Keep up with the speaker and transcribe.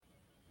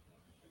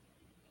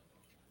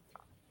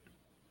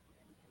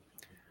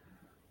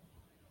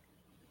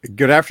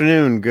Good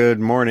afternoon, good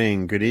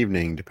morning, good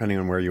evening, depending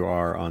on where you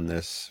are on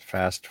this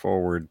fast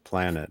forward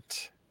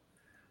planet,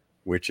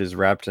 which is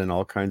wrapped in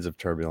all kinds of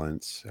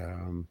turbulence,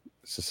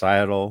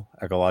 societal,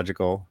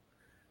 ecological,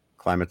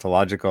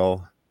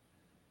 climatological.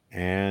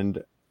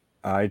 And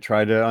I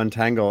try to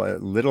untangle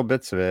little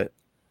bits of it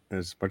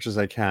as much as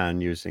I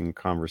can using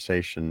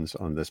conversations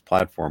on this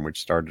platform, which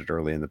started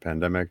early in the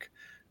pandemic.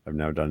 I've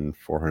now done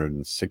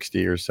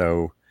 460 or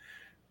so.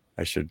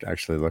 I should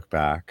actually look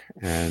back.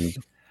 And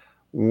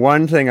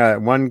one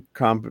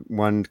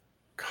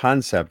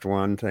concept,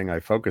 one thing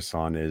I focus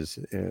on is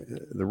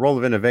the role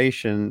of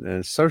innovation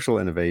and social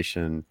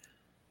innovation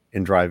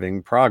in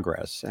driving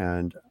progress.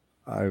 And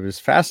I was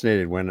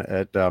fascinated when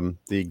at the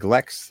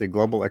GLEX, the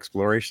Global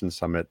Exploration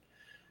Summit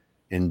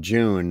in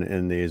June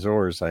in the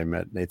Azores, I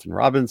met Nathan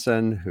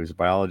Robinson, who's a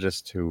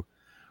biologist who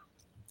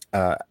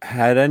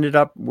had ended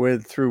up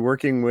through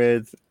working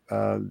with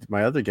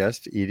my other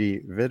guest,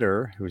 Edie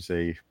Vitter, who's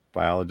a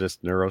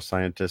biologist,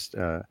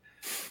 neuroscientist,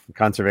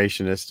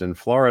 conservationist in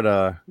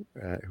Florida,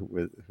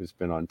 who's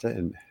been on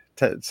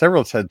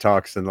several TED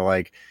Talks and the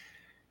like.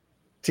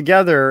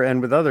 Together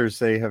and with others,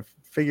 they have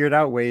figured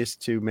out ways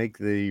to make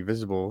the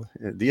invisible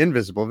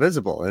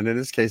visible. And in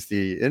this case,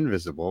 the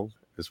invisible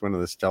is one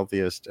of the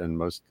stealthiest and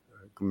most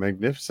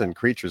magnificent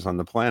creatures on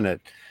the planet,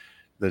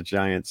 the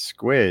giant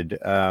squid.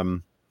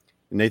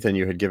 Nathan,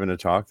 you had given a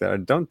talk that I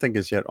don't think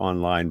is yet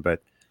online,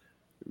 but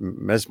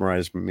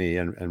mesmerized me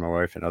and my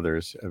wife and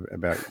others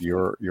about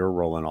your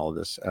role in all of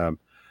this.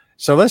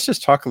 So let's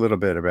just talk a little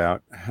bit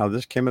about how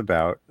this came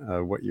about,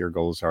 what your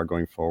goals are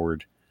going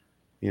forward,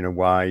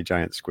 why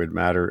giant squid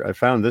matter. I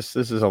found this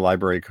is a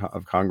Library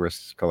of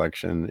Congress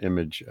collection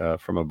image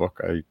from a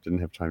book. I didn't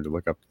have time to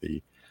look up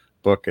the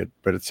book,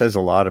 but it says a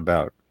lot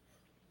about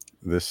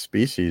this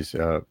species,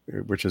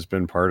 which has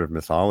been part of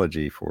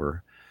mythology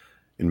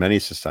in many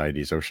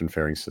societies,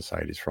 ocean-faring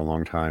societies, for a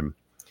long time.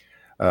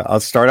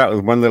 I'll start out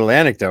with one little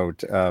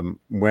anecdote.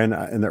 When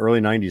in the early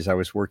 90s, I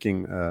was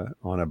working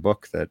on a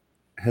book that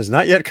has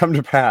not yet come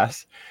to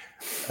pass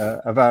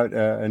about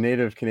a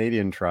native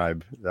Canadian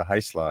tribe, the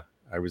Haisla.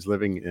 I was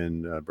living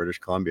in British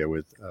Columbia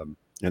with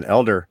an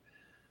elder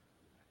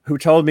who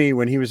told me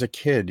when he was a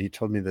kid, he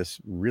told me this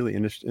really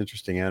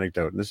interesting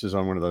anecdote. And this is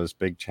on one of those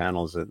big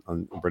channels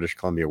on British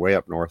Columbia, way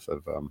up north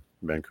of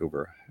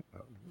Vancouver,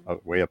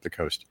 way up the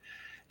coast.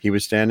 He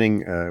was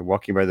standing,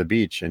 walking by the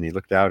beach, and he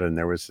looked out, and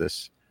there was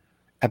this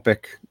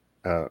epic,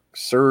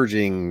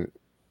 surging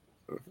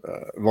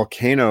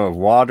volcano of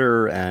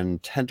water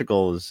and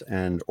tentacles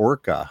and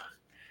orca.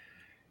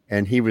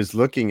 And he was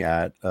looking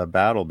at a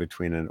battle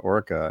between an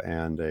orca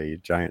and a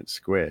giant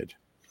squid.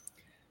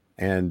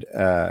 And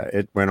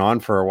it went on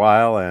for a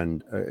while,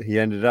 and he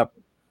ended up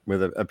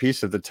with a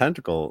piece of the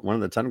tentacle, one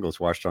of the tentacles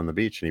washed on the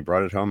beach, and he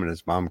brought it home, and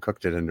his mom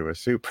cooked it into a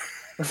soup.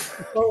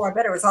 Oh, I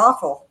bet it was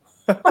awful.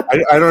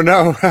 I don't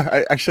know.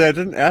 I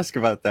didn't ask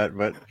about that,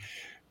 but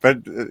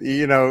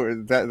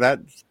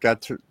that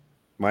got to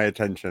my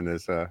attention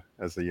as a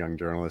young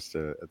journalist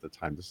at the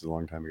time. This is a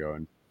long time ago,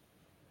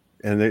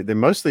 and they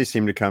mostly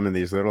seem to come in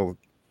these little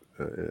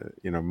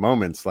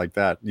moments like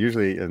that,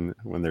 usually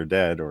when they're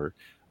dead or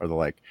the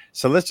like.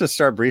 So let's just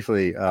start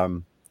briefly,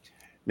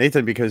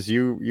 Nathan, because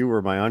you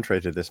were my entree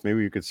to this.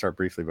 Maybe you could start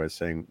briefly by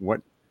saying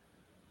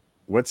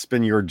what's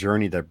been your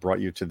journey that brought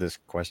you to this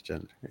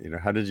question.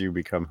 How did you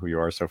become who you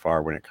are so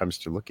far when it comes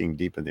to looking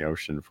deep in the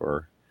ocean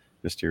for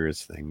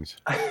mysterious things?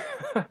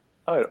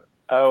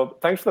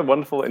 Thanks for the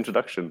wonderful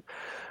introduction.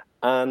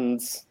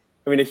 And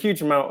I mean, a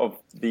huge amount of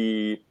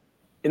the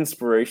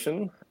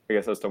inspiration, I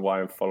guess, as to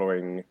why I'm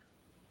following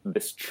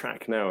this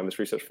track now in this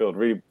research field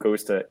really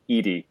goes to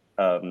Edie.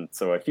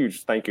 So a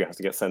huge thank you has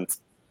to get sent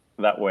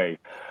that way.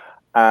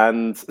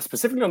 And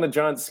specifically on the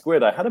giant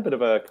squid, I had a bit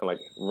of a kind of like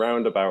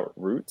roundabout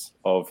route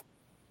of,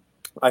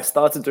 I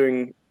started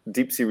doing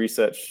deep sea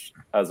research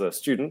as a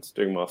student,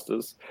 doing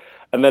masters,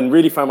 and then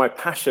really found my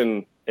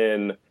passion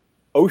in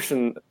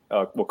ocean,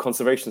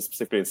 conservation,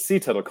 specifically in sea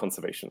turtle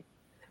conservation.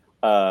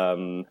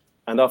 And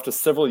after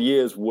several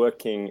years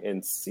working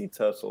in sea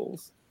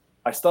turtles,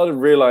 I started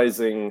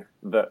realizing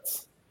that,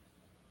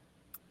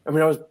 I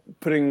mean, I was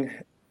putting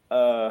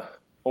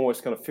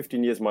almost kind of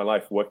 15 years of my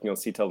life working on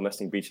sea turtle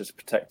nesting beaches to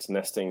protect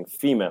nesting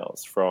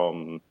females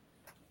from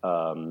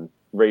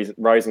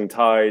rising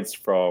tides,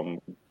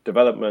 from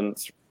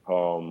development,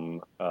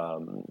 from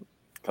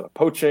kind of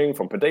poaching,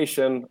 from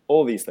predation,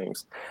 all these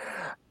things.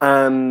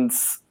 And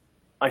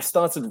I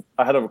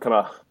had a kind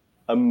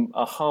of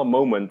aha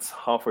moment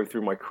halfway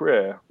through my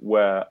career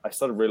where I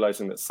started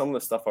realizing that some of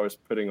the stuff I was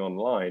putting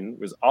online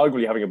was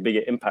arguably having a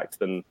bigger impact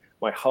than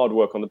my hard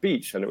work on the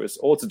beach. And it was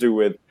all to do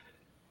with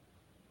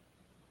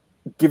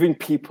giving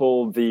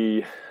people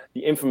the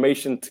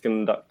information to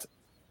conduct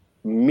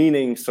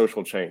meaning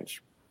social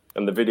change.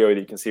 And the video that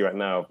you can see right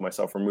now of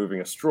myself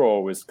removing a straw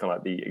was kind of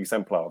like the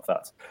exemplar of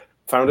that.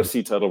 Found a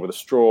sea turtle with a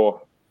straw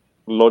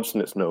lodged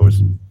in its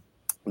nose.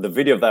 The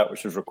video of that,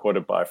 which was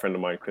recorded by a friend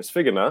of mine, Chris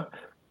Figgener,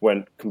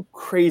 went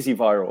crazy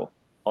viral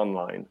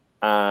online.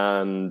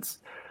 And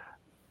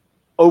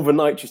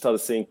overnight, you started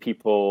seeing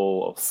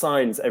people,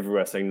 signs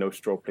everywhere saying "No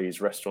straw, please."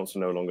 Restaurants are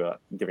no longer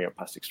giving out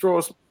plastic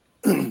straws,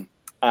 and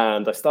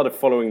I started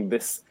following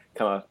this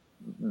kind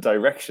of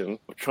direction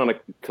of trying to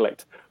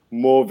collect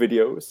more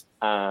videos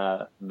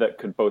that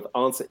could both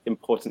answer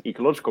important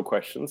ecological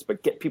questions,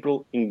 but get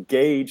people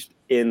engaged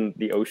in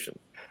the ocean.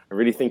 I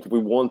really think if we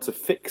want to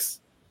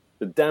fix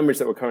the damage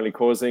that we're currently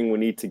causing, we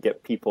need to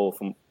get people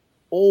from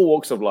all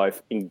walks of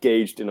life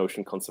engaged in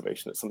ocean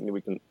conservation. It's something that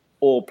we can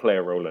all play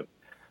a role in.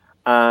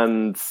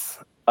 And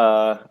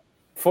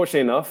fortunately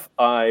enough,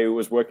 I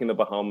was working in the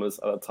Bahamas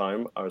at the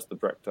time. I was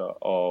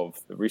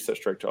the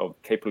research director of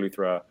Cape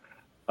Eleuthera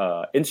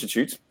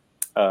Institute,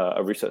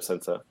 a research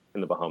center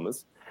in the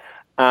Bahamas.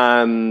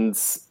 And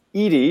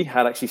Edie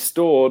had actually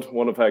stored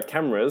one of her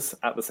cameras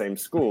at the same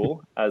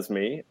school as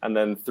me. And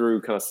then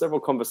through kind of several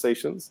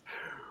conversations,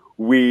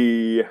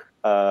 we,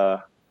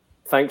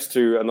 thanks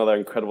to another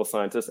incredible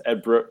scientist,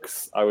 Ed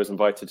Brooks, I was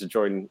invited to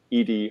join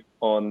Edie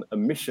on a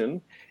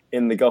mission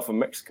in the Gulf of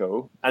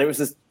Mexico. And it was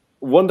this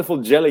wonderful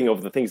gelling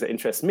of the things that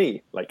interest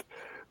me, like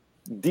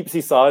deep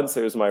sea science.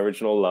 It was my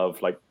original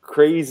love, like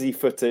crazy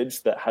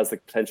footage that has the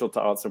potential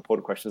to answer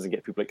important questions and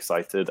get people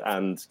excited,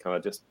 and kind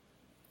of just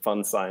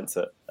fun science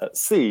at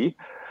sea.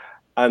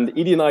 And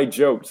Edie and I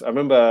joked. I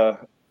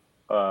remember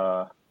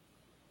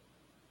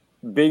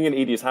being in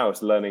Edie's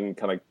house, learning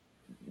kind of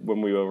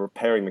when we were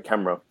repairing the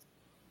camera.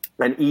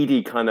 And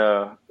Edie kind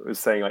of was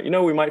saying, like,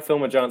 we might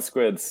film a giant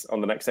squids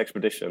on the next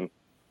expedition.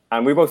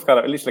 And we both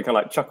literally kind of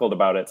like chuckled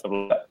about it.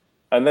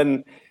 And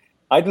then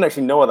I didn't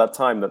actually know at that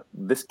time that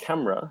this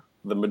camera,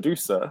 the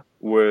Medusa,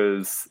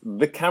 was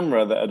the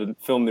camera that had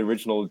filmed the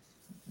original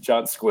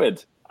giant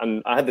squid.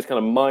 And I had this kind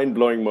of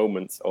mind-blowing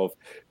moment of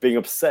being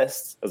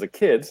obsessed as a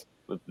kid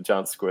with the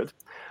giant squid,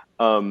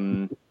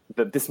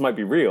 that this might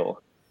be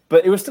real.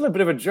 But it was still a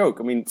bit of a joke.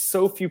 I mean,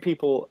 so few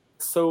people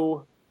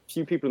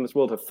in this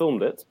world have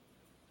filmed it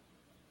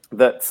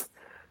that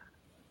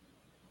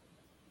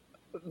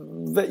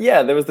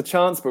yeah, there was the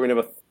chance, but we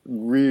never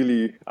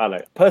really, I don't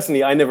know.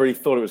 Personally, I never really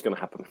thought it was going to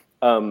happen.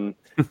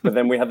 But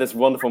then we had this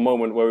wonderful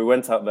moment where we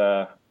went out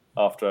there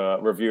after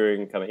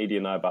reviewing, kind of Edie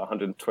and I, about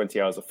 120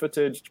 hours of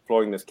footage,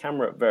 deploying this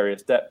camera at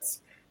various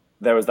depths.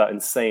 There was that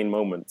insane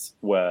moment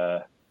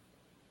where,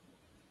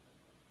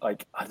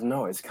 like, I don't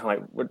know, it's kind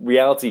of like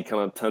reality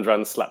kind of turns around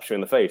and slaps you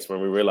in the face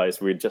when we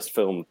realized we had just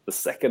filmed the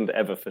second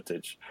ever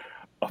footage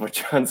of a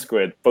giant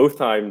squid, both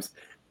times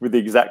with the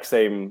exact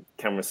same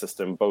camera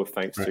system, both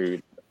thanks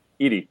to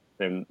Edie.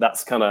 And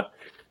that's kind of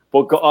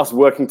what got us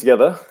working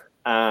together.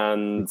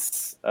 And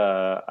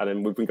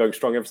then we've been going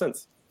strong ever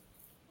since.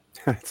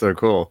 That's so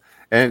cool.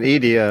 And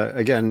Edie,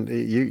 again,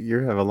 you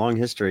have a long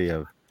history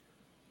of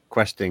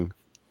questing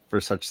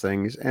for such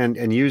things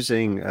and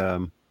using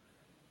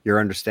your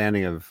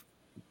understanding of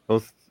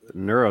both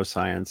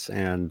neuroscience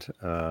and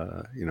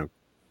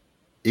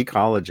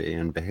ecology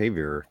and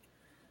behavior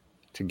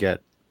to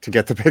get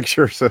the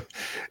picture. So,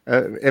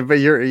 but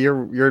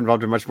you're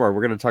involved in much more.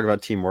 We're going to talk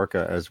about Team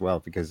Orca as well,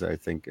 because I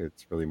think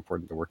it's really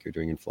important, the work you're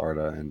doing in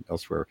Florida and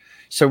elsewhere.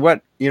 So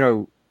what,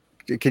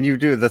 can you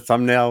do the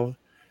thumbnail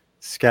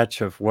sketch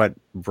of what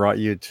brought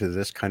you to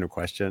this kind of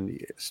question,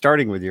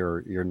 starting with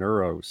your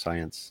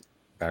neuroscience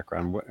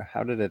background?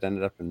 How did it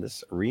end up in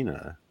this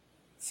arena?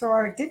 So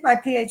I did my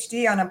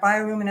PhD on a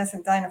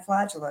bioluminescent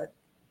dinoflagellate,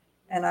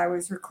 and I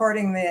was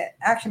recording the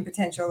action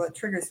potential that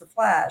triggers the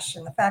flash.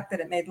 And the fact that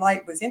it made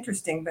light was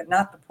interesting, but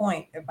not the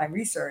point of my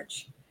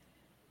research.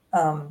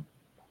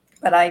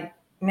 But I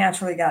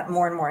naturally got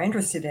more and more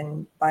interested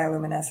in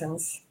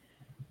bioluminescence.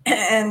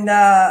 And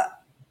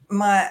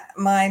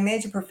my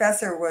major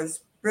professor was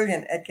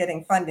brilliant at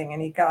getting funding,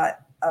 and he got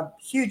a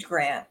huge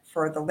grant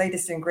for the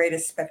latest and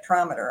greatest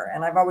spectrometer.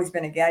 And I've always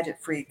been a gadget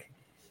freak.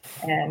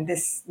 And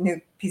this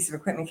new piece of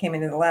equipment came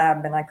into the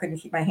lab, and I couldn't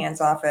keep my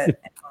hands off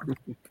it.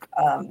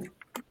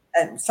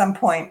 At some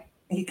point,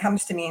 he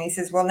comes to me and he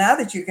says, well, now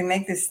that you can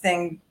make this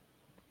thing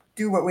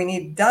do what we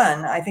need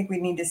done, I think we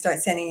need to start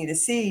sending you to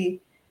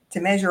sea to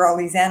measure all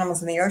these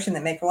animals in the ocean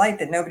that make light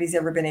that nobody's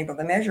ever been able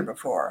to measure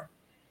before.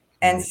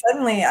 And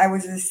suddenly I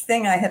was this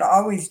thing I had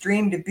always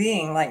dreamed of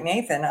being, like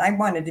Nathan. I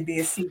wanted to be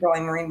a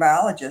seagoing marine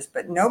biologist,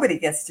 but nobody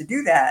gets to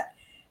do that.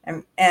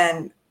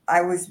 And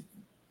I was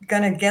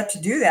going to get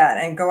to do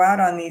that and go out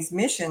on these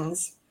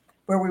missions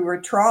where we were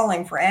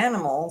trawling for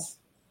animals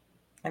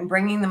and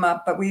bringing them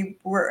up. But we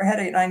had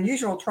an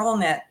unusual trawl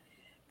net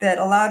that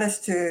allowed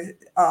us to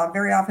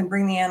very often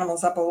bring the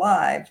animals up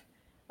alive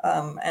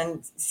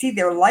and see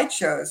their light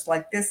shows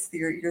like this.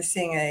 You're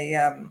seeing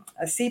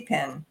a sea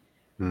pin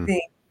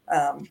being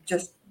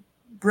just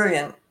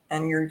brilliant,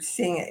 and you're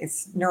seeing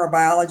its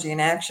neurobiology in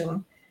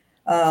action.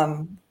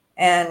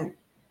 And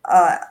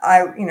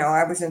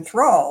I was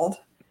enthralled.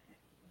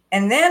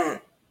 And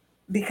then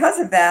because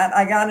of that,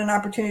 I got an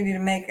opportunity to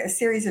make a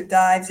series of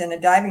dives in a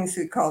diving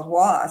suit called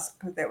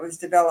WASP that was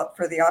developed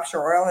for the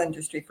offshore oil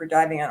industry for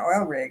diving on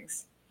oil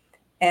rigs,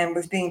 and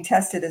was being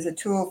tested as a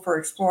tool for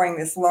exploring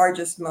this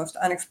largest, most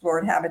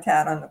unexplored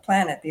habitat on the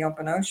planet, the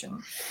open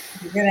ocean.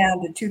 You go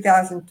down to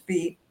 2,000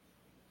 feet,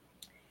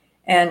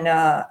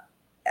 and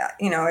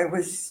it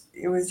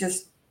was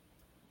just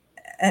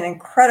an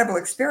incredible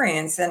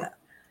experience. And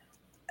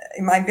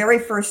my very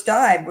first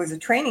dive was a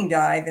training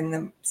dive in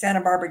the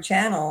Santa Barbara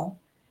Channel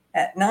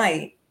at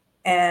night.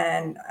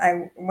 And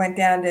I went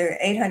down to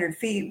 800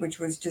 feet, which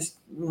was just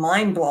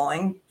mind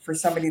blowing for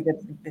somebody that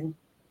had been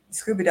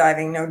scuba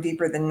diving no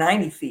deeper than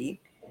 90 feet.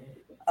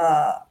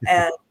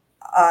 And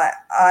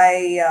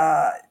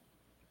I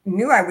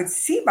knew I would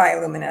see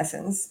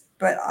bioluminescence,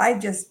 but I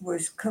just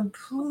was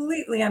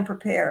completely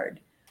unprepared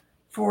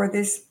for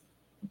this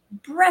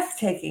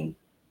breathtaking,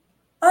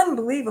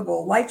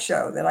 unbelievable light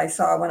show that I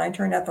saw when I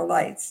turned out the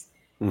lights.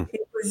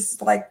 It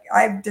was like,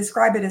 I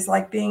describe it as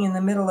like being in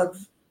the middle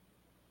of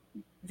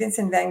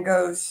Vincent van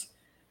Gogh's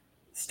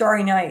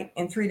Starry Night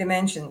in 3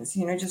 dimensions,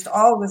 just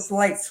all this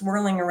light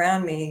swirling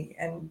around me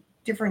and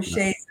different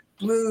shades of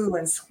blue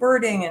and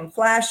squirting and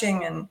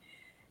flashing. And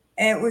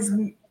it was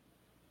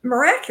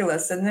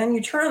miraculous. And then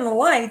you turn on the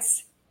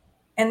lights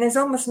and there's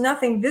almost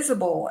nothing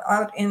visible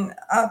out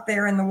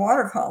there in the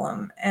water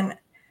column. And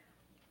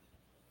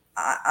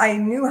I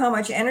knew how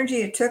much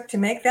energy it took to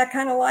make that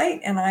kind of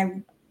light.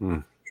 And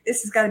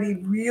this has got to be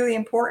really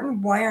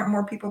important. Why aren't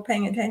more people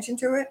paying attention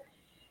to it?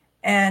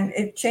 And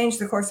it changed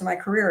the course of my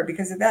career,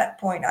 because at that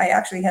point, I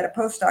actually had a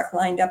postdoc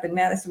lined up in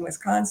Madison,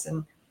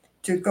 Wisconsin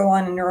to go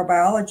on in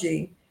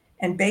neurobiology.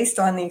 And based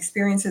on the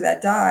experience of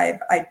that dive,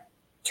 I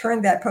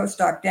turned that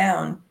postdoc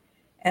down,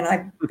 and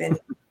I've been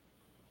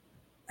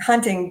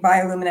hunting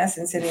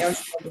bioluminescence in the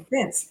ocean ever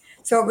since.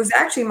 So it was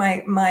actually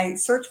my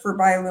search for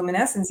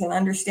bioluminescence and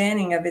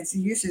understanding of its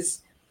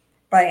uses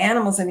by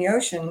animals in the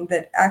ocean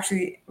that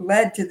actually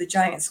led to the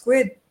giant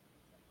squid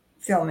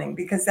filming,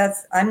 because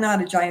I'm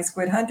not a giant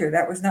squid hunter.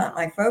 That was not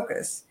my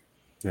focus.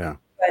 Yeah.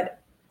 But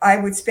I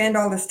would spend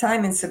all this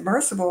time in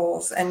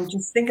submersibles and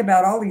just think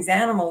about all these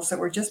animals that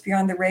were just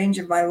beyond the range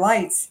of my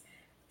lights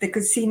that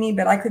could see me,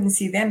 but I couldn't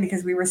see them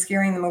because we were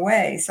scaring them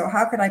away. So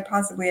how could I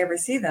possibly ever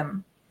see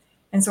them?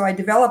 And so I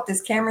developed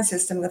this camera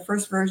system, the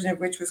first version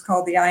of which was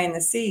called the Eye in the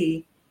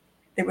Sea.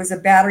 That was a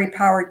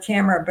battery-powered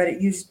camera, but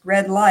it used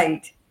red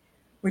light,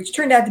 which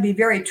turned out to be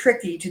very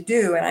tricky to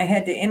do. And I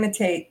had to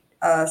imitate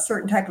a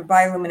certain type of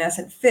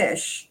bioluminescent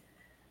fish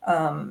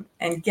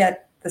and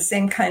get the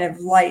same kind of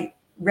light,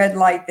 red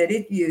light, that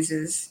it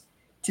uses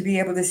to be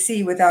able to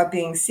see without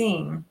being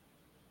seen.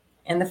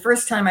 And the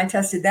first time I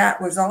tested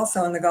that was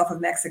also in the Gulf of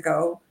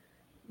Mexico,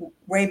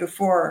 way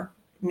before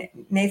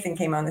Nathan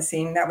came on the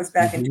scene. That was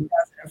back in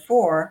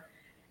 2004.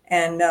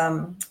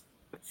 And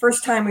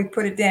first time we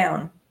put it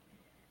down,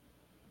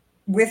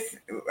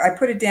 I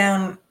put it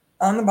down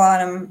on the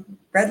bottom,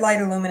 red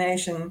light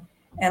illumination,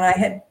 and I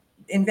had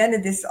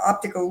invented this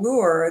optical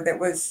lure that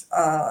was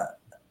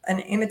an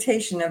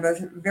imitation of a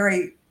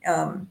very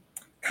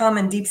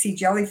common deep sea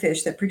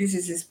jellyfish that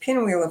produces this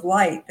pinwheel of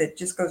light that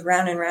just goes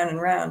round and round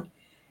and round.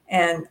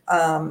 And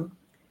I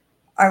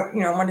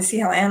wanted to see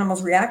how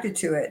animals reacted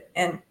to it.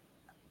 And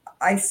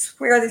I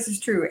swear this is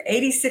true.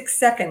 86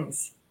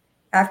 seconds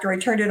after I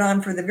turned it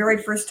on for the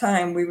very first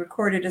time, we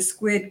recorded a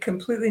squid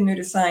completely new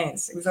to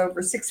science. It was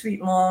over 6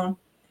 feet long.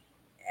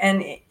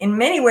 And in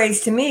many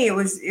ways, to me, it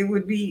was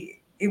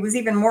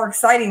even more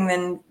exciting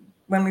than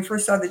when we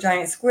first saw the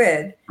giant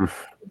squid,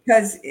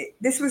 because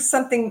this was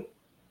something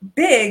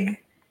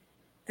big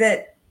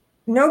that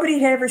nobody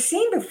had ever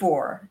seen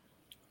before.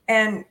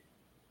 And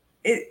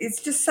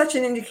it's just such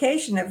an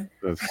indication of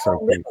how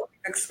little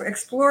we've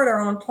explored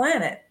our own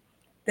planet,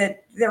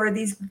 that there are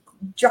these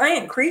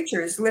giant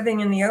creatures living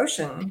in the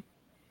ocean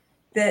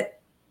that,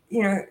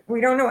 we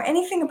don't know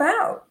anything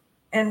about.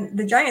 And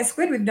the giant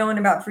squid we've known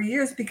about for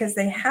years because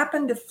they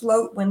happen to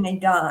float when they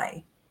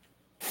die.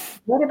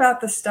 What about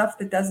the stuff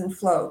that doesn't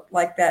float,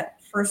 like that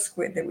first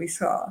squid that we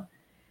saw?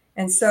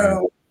 And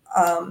so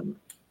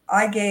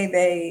I gave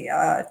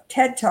a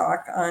TED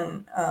talk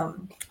on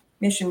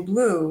Mission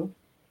Blue,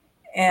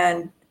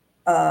 and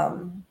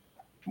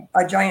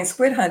a giant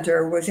squid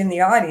hunter was in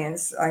the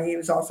audience. He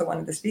was also one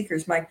of the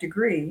speakers, Mike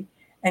Degree,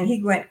 and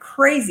he went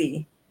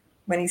crazy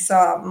when he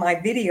saw my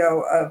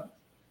video of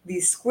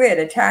these squid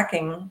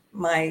attacking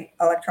my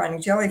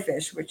electronic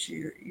jellyfish, which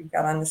you've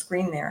got on the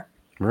screen there.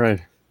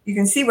 Right. You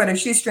can see what a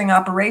shoestring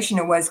operation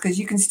it was, because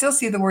you can still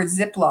see the word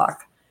Ziploc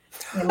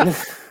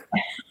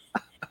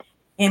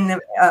in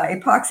the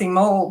epoxy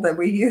mold that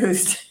we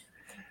used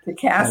to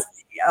cast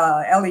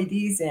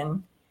LEDs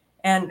in.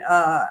 And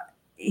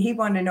he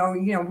wanted to know,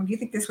 do you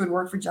think this would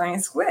work for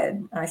giant squid?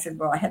 And I said,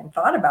 well, I hadn't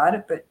thought about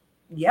it, but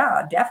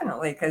yeah,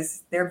 definitely,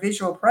 because they're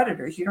visual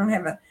predators. You don't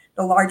have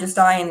the largest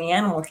eye in the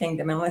animal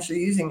kingdom unless you're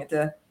using it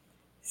to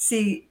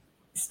see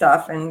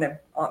stuff. And the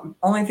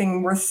only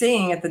thing we're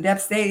seeing at the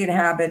depths they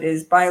inhabit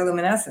is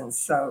bioluminescence.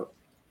 So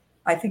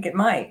I think it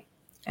might.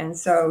 And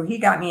so he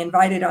got me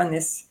invited on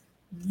this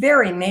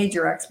very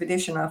major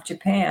expedition off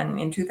Japan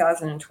in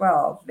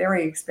 2012,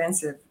 very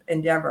expensive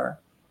endeavor.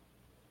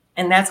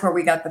 And that's where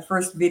we got the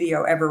first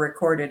video ever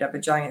recorded of a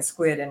giant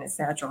squid in its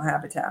natural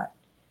habitat.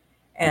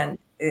 And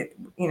it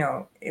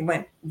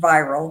went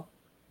viral.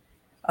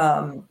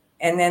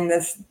 And then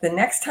the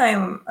next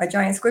time a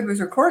giant squid was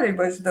recorded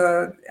was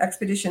the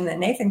expedition that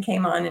Nathan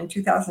came on in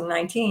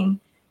 2019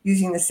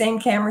 using the same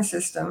camera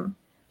system.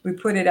 We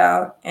put it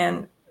out,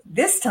 and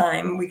this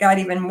time we got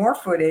even more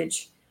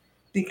footage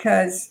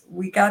because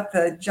we got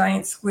the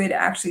giant squid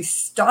actually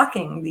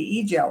stalking the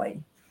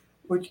e-jelly,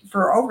 which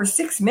for over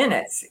 6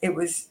 minutes. It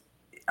was,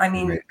 I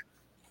mean, Right.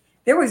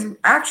 there was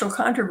actual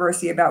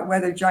controversy about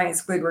whether giant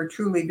squid were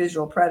truly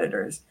visual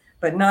predators,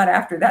 but not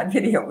after that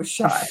video was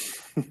shot.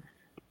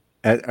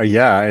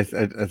 Yeah, I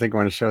think I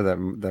want to show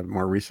that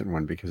more recent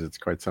one because it's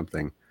quite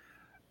something.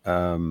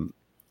 And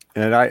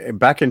I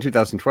back in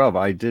 2012,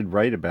 I did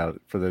write about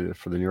for the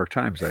New York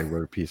Times. I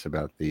wrote a piece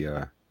about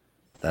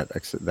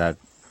that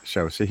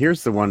show. So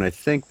here's the one. I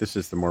think this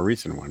is the more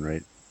recent one,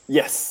 right?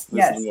 Yes, this is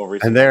Yes. the more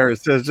recent And one. there,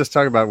 so just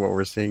talk about what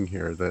we're seeing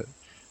here.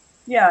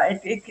 Yeah,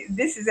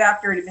 this is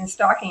after it had been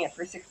stalking it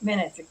for 6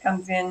 minutes. It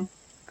comes in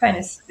kind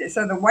of,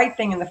 so the white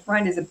thing in the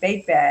front is a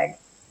bait bag,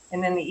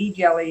 and then the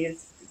e-jelly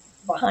is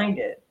behind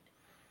it.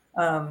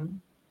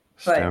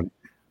 But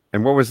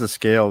And what was the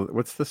scale?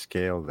 What's the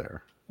scale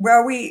there?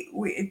 well,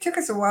 it took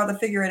us a while to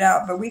figure it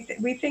out, but we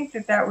think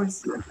that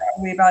was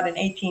probably about an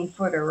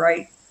 18-footer,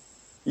 right?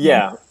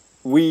 Yeah,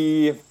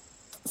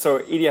 so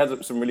Edie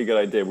has some really good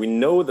idea. We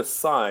know the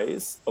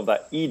size of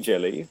that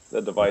e-jelly,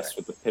 the device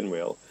with the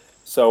pinwheel.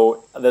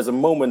 So there's a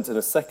moment in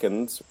a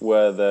second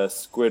where the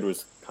squid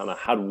was kind of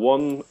had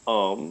one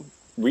arm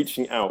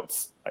reaching out,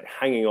 like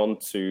hanging on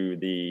to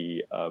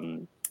the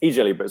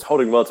e-jelly, but it's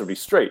holding relatively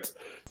straight.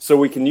 So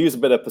we can use a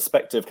bit of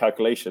perspective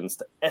calculations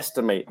to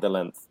estimate the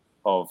length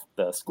of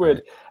the squid.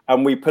 Right.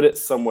 And we put it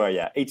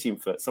somewhere, 18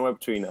 foot, somewhere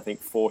between, I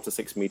think, 4 to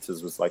 6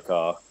 meters was like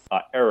our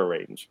error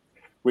range,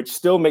 which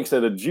still makes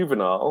it a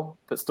juvenile,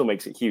 but still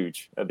makes it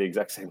huge at the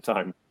exact same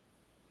time.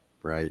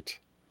 Right.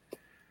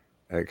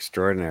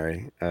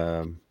 Extraordinary.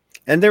 And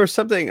there was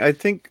something, I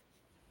think,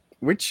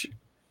 which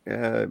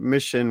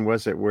mission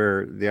was it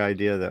where the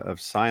idea of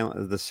the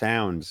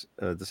sound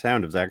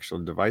of the actual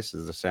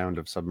devices, the sound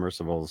of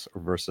submersibles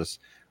versus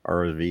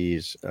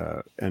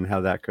ROVs, and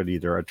how that could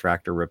either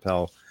attract or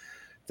repel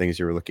things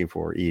you were looking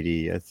for,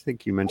 Edie? I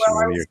think you mentioned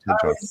Well, one of your TED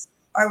Talks.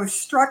 I was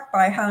struck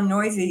by how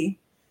noisy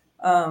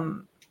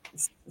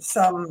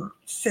some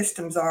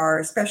systems are,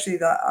 especially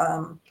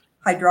the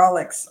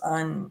hydraulics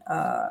on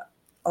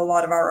a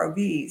lot of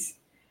ROVs,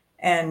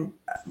 and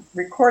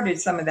recorded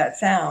some of that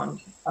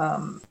sound.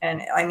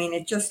 And I mean,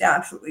 it just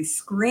absolutely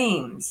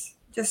screams,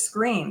 just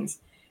screams.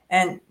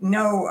 And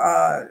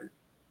no,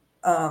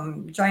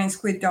 giant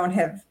squid don't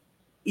have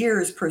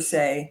ears per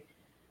se,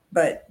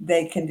 but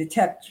they can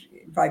detect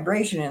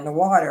vibration in the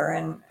water.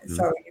 And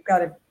so you've got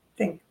to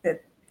think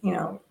that,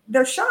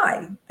 they're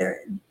shy.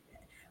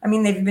 I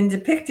mean, they've been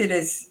depicted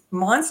as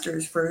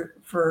monsters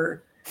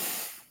for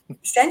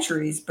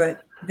centuries,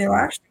 but they're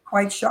actually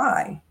quite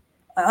shy.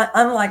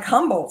 Unlike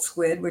Humboldt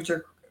squid, which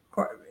are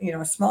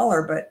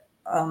smaller, but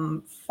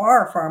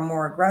far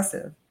more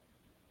aggressive.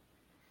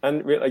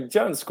 And like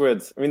giant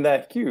squids, I mean,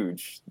 they're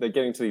huge. They're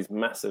getting to these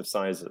massive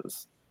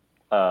sizes.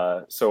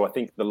 So I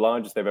think the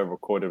largest they've ever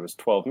recorded was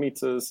 12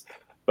 meters,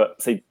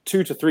 but say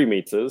 2 to 3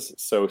 meters,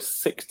 so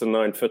 6 to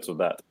 9 foot of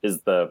that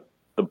is the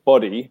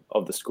body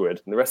of the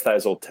squid, and the rest of that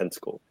is all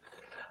tentacle.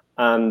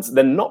 And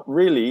they're not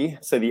really,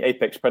 say, the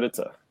apex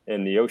predator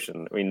in the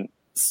ocean. I mean,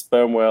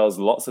 sperm whales,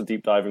 lots of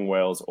deep diving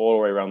whales all the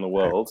way around the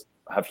world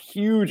have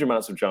huge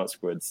amounts of giant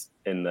squids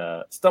in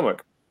their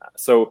stomach.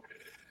 So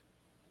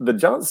the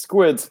giant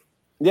squid,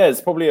 it's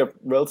probably a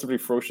relatively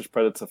ferocious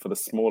predator for the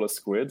smaller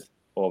squid,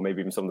 or maybe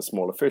even some of the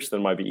smaller fish that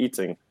it might be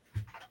eating.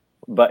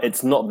 But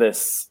it's not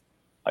this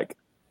like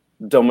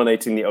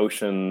dominating the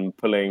ocean,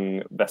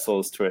 pulling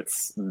vessels to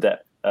its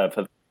depth,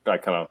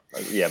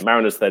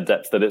 mariners to their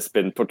depth that it's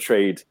been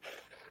portrayed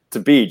to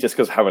be just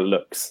because of how it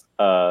looks.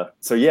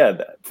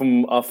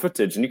 From our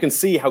footage, and you can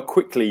see how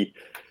quickly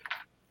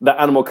that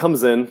animal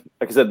comes in.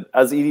 Like I said,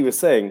 as Edie was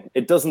saying,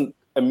 it doesn't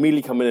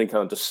immediately come in and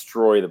kind of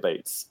destroy the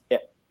baits.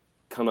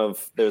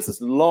 There's this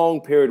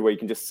long period where you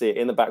can just see it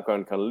in the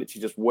background, kind of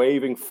literally just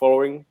waving,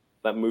 following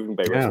that moving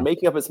bait, it's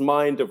making up its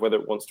mind of whether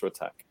it wants to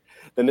attack.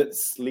 Then it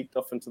leaked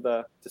off into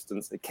the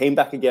distance. It came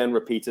back again,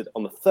 repeated.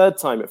 On the third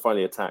time, it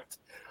finally attacked.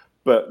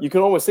 But you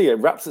can almost see it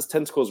wraps its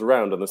tentacles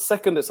around. And the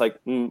second it's like,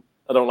 I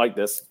don't like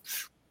this,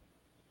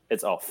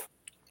 it's off.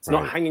 It's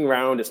not hanging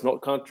around. It's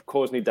not can't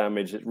cause any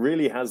damage. It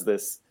really has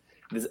this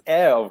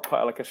air of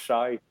quite like a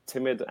shy,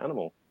 timid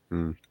animal.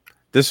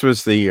 This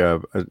was the a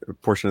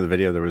portion of the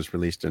video that was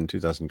released in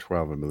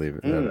 2012, I believe.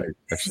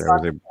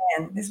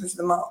 This was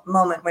the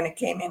moment when it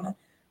came in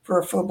for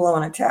a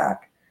full-blown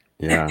attack.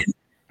 Yeah,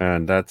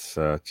 and that's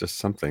just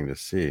something to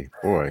see,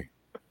 boy.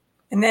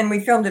 And then we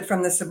filmed it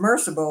from the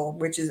submersible,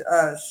 which is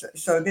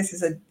so this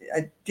is a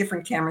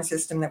different camera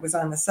system that was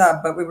on the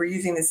sub, but we were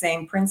using the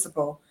same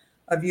principle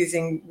of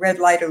using red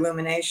light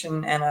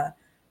illumination and a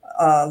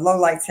low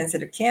light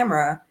sensitive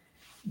camera.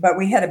 But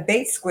we had a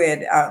bait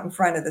squid out in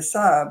front of the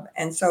sub.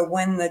 And so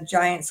when the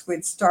giant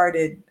squid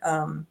started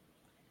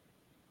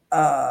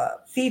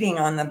feeding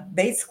on the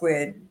bait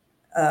squid,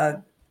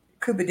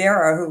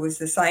 Kubadera, who was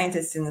the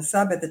scientist in the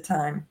sub at the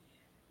time,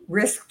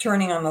 risk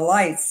turning on the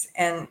lights,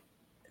 and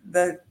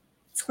the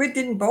squid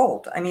didn't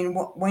bolt. I mean,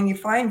 when you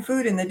find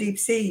food in the deep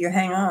sea, you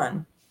hang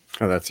on.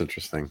 Oh, that's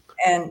interesting.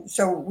 And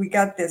so we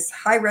got this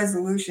high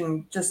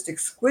resolution, just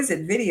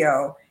exquisite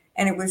video.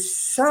 And it was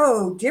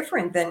so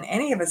different than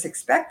any of us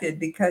expected,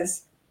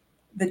 because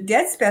the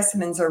dead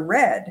specimens are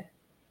red,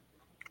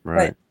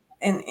 Right. but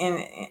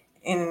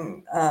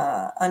in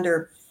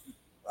under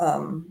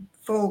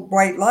full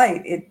white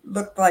light, it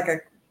looked like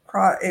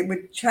it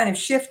would kind of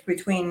shift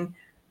between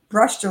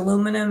brushed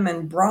aluminum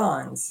and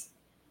bronze.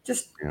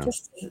 Just Yeah.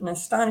 just an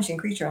astonishing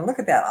creature. And look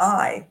at that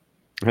eye.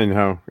 I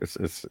know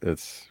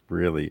it's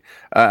really.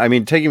 I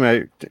mean,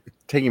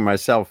 taking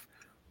myself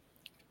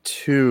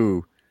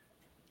to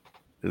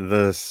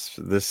this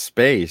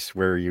space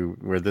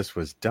where this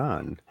was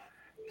done,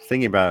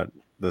 thinking about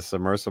the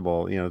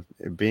submersible,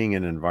 being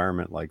in an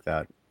environment like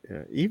that,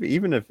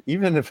 even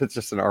if it's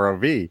just an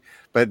ROV,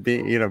 but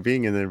being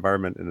in the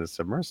environment in a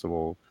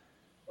submersible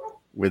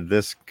with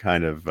this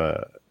kind of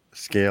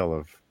scale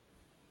of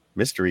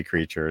mystery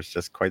creature is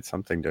just quite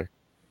something to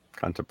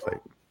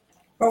contemplate.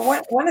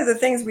 But one of the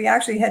things we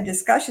actually had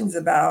discussions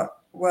about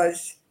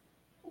was,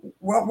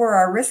 what were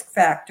our risk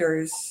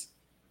factors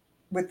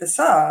with the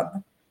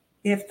sub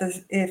if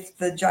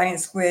the giant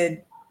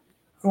squid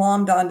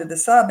glommed onto the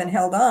sub and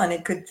held on.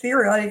 It could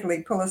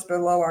theoretically pull us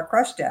below our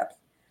crush depth,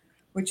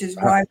 which is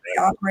why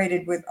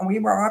we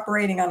were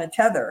operating on a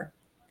tether,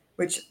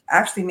 which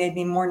actually made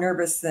me more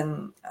nervous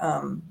than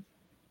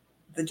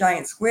the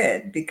giant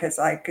squid, because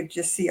I could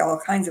just see all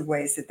kinds of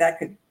ways that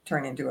could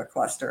turn into a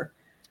cluster,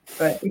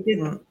 but it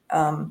didn't.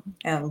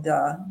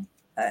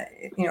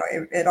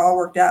 It all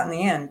worked out in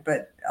the end,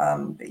 but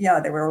yeah,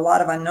 there were a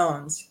lot of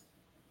unknowns.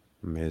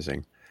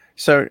 Amazing.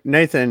 So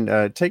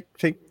Nathan,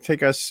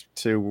 take us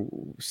to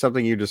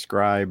something you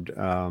described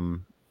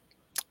in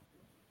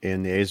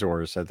the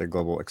Azores at the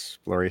Global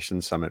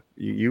Exploration Summit.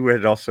 You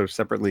had also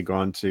separately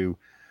gone to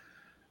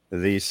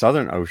the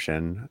Southern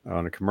Ocean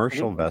on a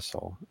commercial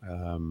vessel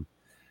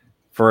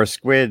for a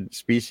squid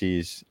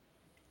species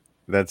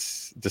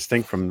that's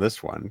distinct from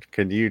this one.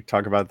 Could you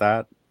talk about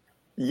that?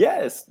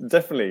 Yes,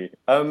 definitely.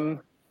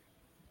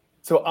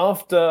 So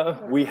after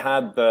we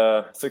had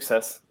the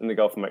success in the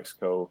Gulf of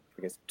Mexico,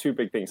 I guess two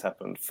big things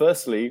happened.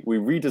 Firstly, we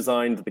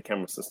redesigned the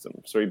camera system.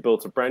 So we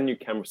built a brand new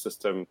camera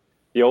system.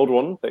 The old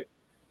one that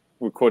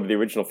recorded the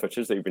original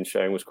footage that you've been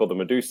showing was called the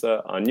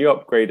Medusa. Our new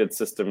upgraded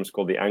system is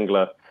called the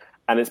Angler.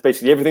 And it's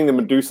basically everything the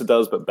Medusa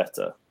does, but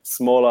better.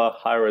 Smaller,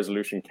 higher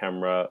resolution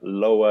camera,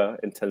 lower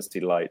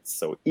intensity lights.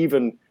 So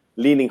even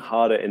leaning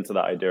harder into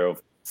that idea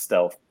of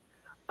stealth.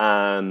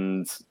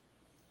 And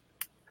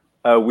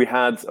we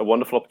had a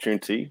wonderful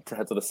opportunity to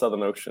head to the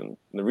Southern Ocean.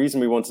 And the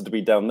reason we wanted to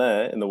be down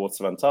there in the waters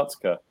of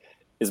Antarctica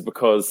is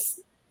because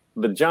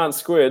the giant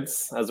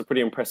squids has a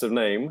pretty impressive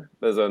name.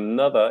 There's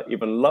another,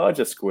 even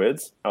larger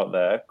squid out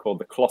there called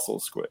the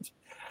colossal squid.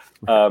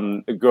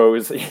 It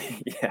grows,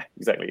 yeah,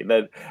 exactly.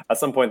 At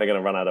some point, they're going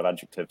to run out of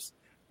adjectives.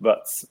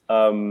 But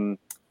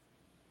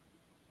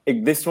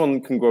this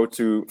one can grow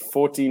to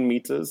 14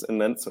 meters in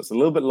length, so it's a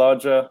little bit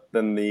larger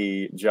than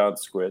the giant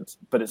squid,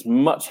 but it's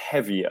much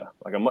heavier,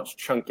 like a much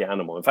chunkier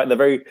animal. In fact, they're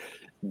very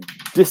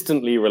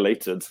distantly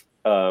related.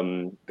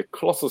 The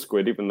colossal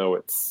squid, even though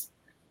it's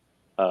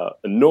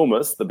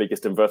enormous, the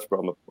biggest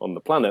invertebrate on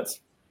the planet,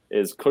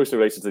 is closely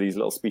related to these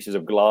little species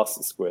of glass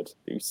squid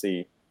that you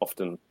see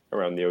often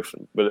around the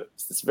ocean. But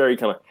it's this very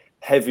kind of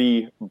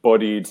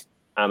heavy-bodied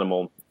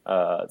animal.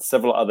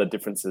 Several other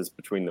differences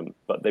between them,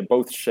 but they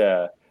both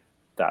share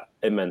that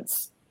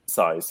immense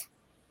size.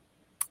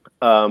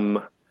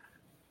 And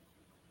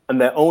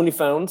they're only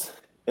found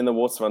in the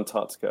waters of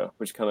Antarctica,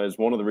 which kind of is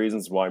one of the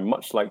reasons why,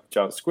 much like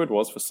giant squid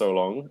was for so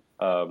long,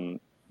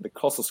 the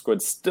colossal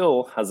squid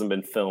still hasn't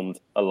been filmed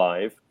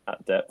alive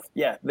at depth.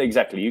 Yeah,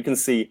 exactly. You can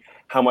see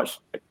how much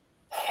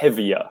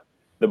heavier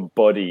the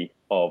body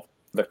of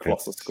the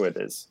colossal squid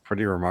is.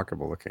 Pretty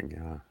remarkable looking,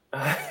 yeah.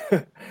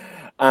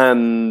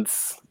 And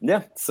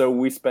yeah, so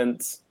we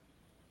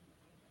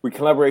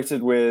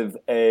collaborated with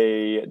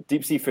a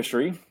deep sea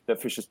fishery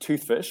that fishes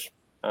toothfish.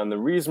 And the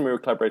reason we were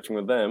collaborating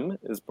with them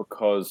is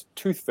because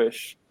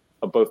toothfish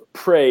are both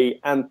prey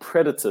and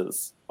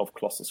predators of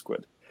colossal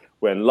squid.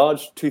 When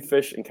large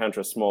toothfish encounter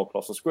a small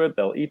colossal squid,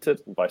 they'll eat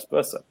it, and vice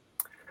versa.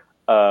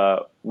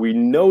 We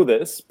know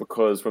this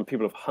because when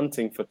people are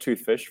hunting for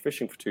toothfish,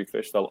 fishing for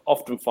toothfish, they'll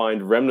often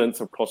find remnants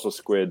of colossal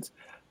squid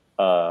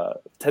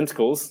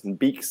tentacles and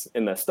beaks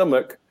in their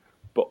stomach.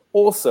 But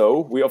also,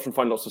 we often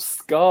find lots of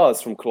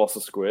scars from colossal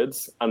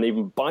squids and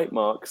even bite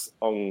marks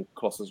from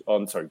colossal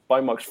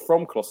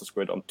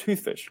squid on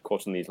toothfish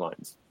caught in these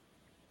lines.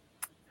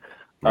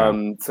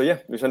 Wow. So yeah,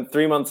 we spent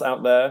 3 months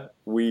out there.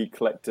 We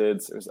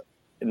collected, it was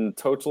in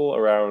total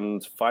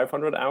around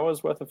 500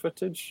 hours worth of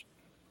footage.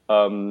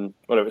 It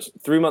was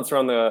 3 months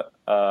around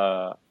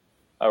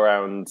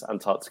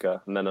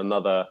Antarctica, and then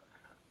another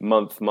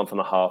month and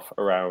a half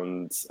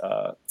around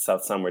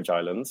South Sandwich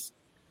Islands.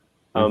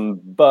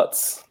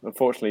 But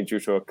unfortunately, due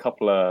to a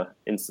couple of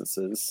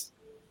instances,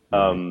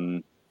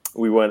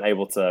 we weren't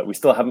able to. We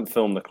still haven't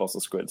filmed the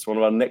colossal squid. So one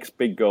of our next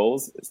big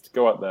goals is to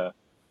go out there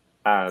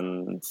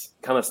and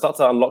kind of start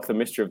to unlock the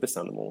mystery of this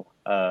animal.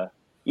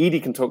 Edie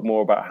can talk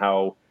more about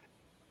how,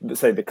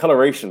 say, the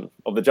coloration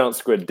of the giant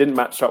squid didn't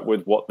match up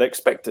with what they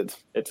expected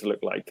it to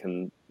look like.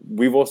 And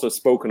we've also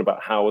spoken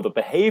about how the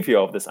behavior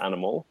of this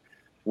animal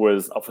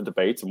was up for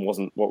debate and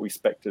wasn't what we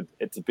expected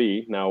it to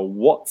be. Now,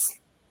 what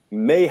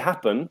may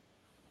happen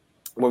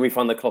when we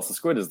find the colossal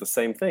squid is the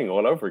same thing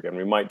all over again.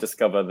 We might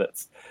discover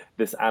that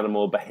this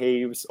animal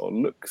behaves or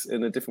looks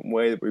in a different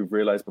way that we've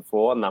realized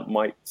before, and that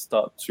might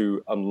start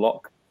to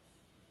unlock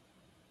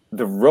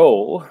the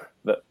role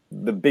that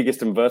the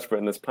biggest invertebrate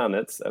in this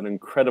planet, an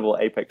incredible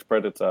apex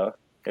predator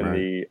in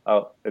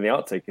the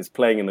Arctic, is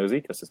playing in those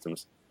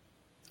ecosystems.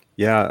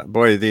 Yeah,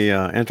 boy, the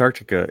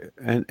Antarctic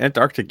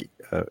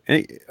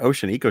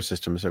ocean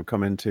ecosystems have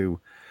come into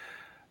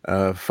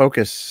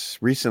focus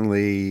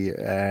recently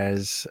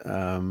as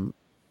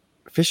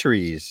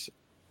fisheries,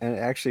 and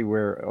actually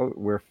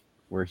where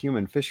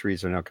human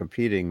fisheries are now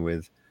competing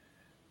with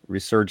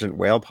resurgent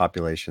whale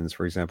populations.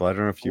 For example, I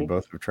don't know if you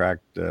both have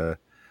tracked.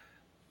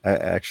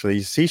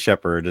 Actually, Sea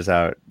Shepherd is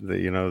out.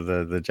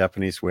 The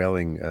Japanese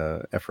whaling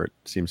effort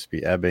seems to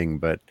be ebbing,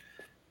 but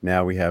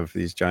now we have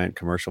these giant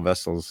commercial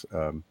vessels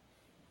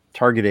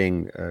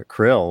targeting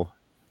krill,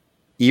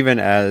 even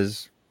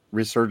as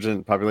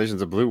resurgent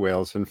populations of blue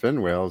whales and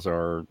fin whales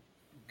are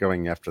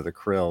going after the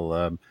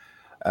krill.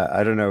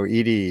 I don't know,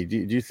 Edie. Do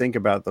you think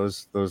about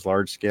those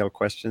large scale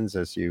questions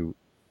as you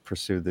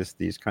pursue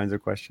these kinds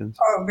of questions?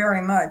 Oh,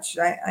 very much.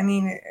 I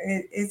mean,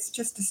 it's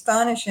just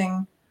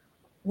astonishing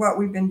what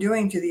we've been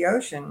doing to the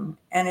ocean,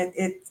 and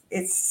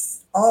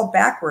it's all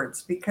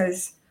backwards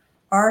because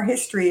our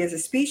history as a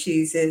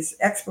species is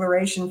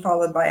exploration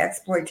followed by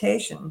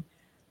exploitation.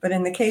 But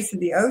in the case of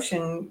the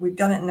ocean, we've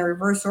done it in the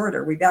reverse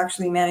order. We've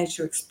actually managed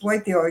to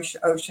exploit the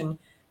ocean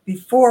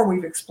before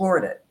we've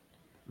explored it.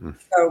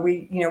 So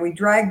we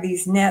drag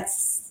these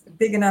nets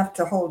big enough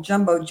to hold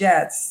jumbo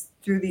jets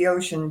through the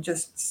ocean,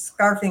 just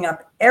scarfing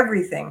up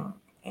everything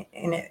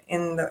in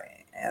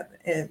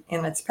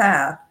its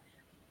path.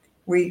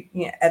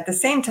 At the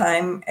same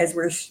time as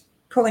we're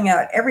pulling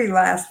out every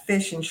last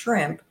fish and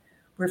shrimp,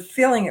 we're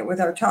filling it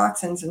with our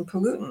toxins and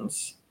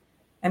pollutants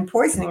and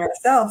poisoning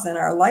ourselves and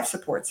our life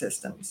support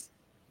systems.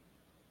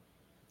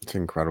 It's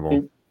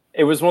incredible.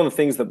 It was one of the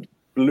things that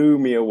blew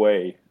me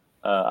away.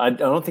 I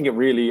don't think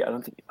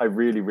I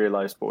really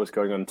realized what was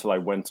going on until I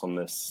went on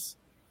this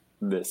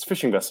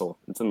fishing vessel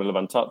into the middle of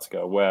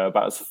Antarctica, where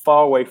about as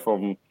far away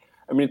from.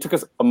 I mean, it took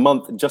us a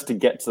month just to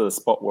get to the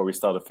spot where we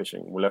started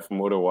fishing. We left from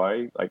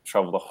Uruguay,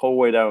 traveled the whole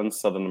way down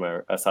South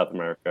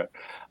America,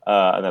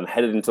 and then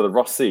headed into the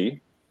Ross Sea.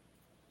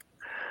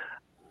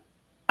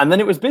 And then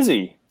it was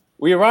busy.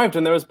 We arrived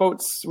and there was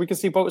boats. We could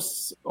see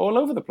boats all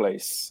over the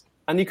place.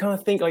 And you kind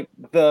of think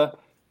the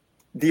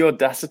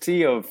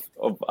audacity of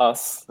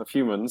us, of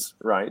humans,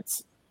 right,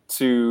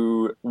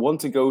 to want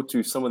to go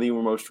to some of the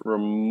most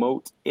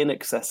remote,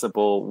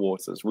 inaccessible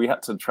waters. We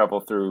had to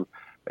travel through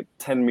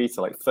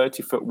 10-meter,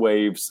 30-foot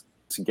waves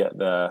to get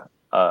there.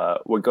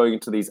 We're going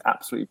into these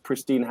absolutely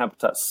pristine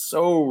habitats,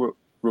 so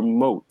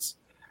remote.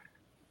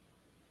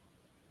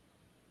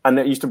 And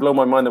it used to blow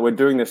my mind that we're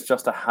doing this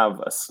just to have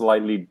a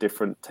slightly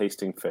different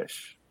tasting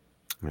fish.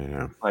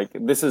 Yeah.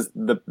 This is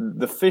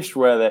the fish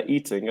where they're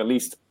eating, at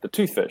least the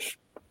toothfish.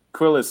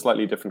 Krill is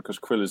slightly different because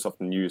krill is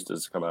often used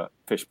as kind of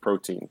fish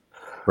protein.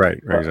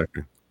 Right,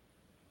 exactly.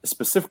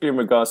 Specifically in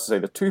regards to, say,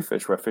 the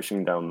toothfish we're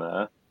fishing down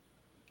there,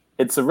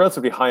 it's a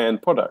relatively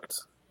high-end product.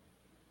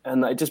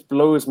 And it just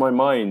blows my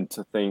mind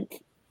to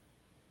think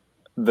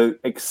the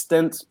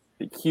extent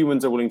that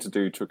humans are willing to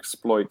do to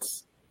exploit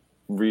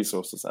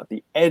resources at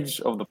the edge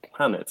of the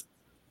planet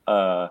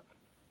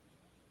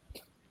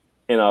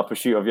in our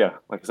pursuit of,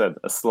 like I said,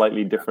 a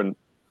slightly different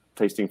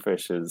tasting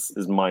fish is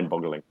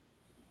mind-boggling.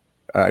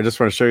 I just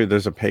want to show you,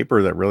 there's a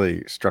paper that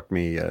really struck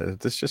me.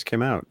 This just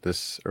came out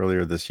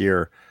earlier this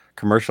year.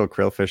 Commercial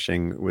krill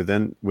fishing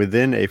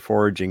within a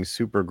foraging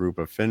supergroup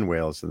of fin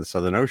whales in the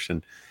Southern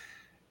Ocean.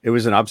 It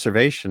was an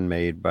observation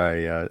made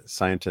by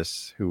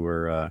scientists who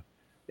were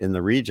in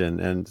the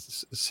region, and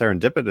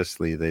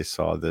serendipitously they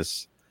saw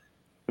this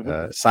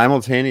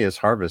simultaneous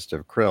harvest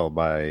of krill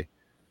by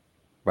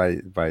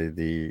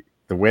the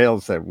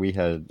whales that we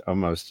had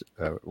almost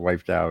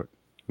wiped out,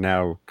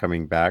 now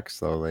coming back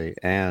slowly,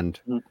 and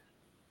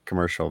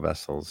commercial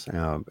vessels.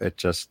 It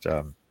just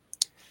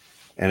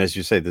and as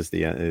you say, this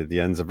the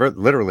ends of Earth,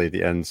 literally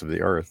the ends of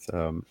the Earth.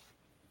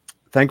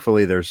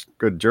 Thankfully, there's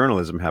good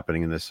journalism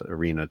happening in this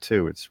arena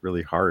too. It's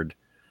really hard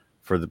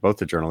for both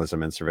the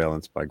journalism and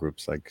surveillance by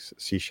groups like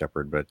Sea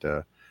Shepherd, but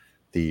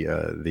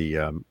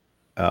the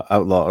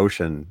Outlaw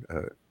Ocean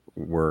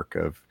work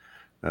of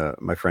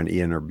my friend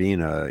Ian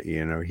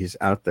Urbina, he's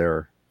out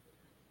there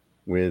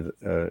with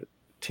a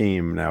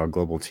team now, a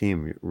global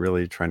team,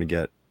 really trying to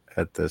get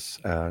at this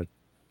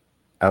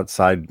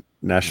outside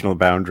national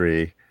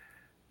boundary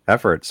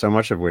effort, so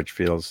much of which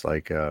feels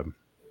like there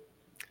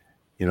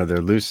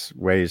are loose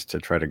ways to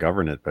try to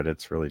govern it, but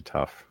it's really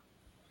tough.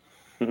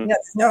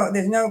 Yeah,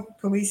 there's no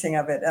policing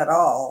of it at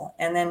all.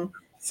 And then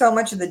so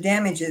much of the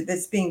damage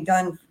that's being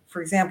done,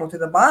 for example, to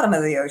the bottom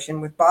of the ocean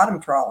with bottom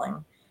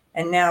trawling,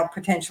 and now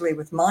potentially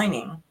with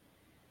mining,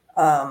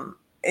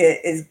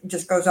 it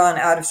just goes on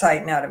out of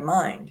sight and out of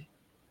mind.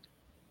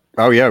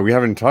 Oh yeah, we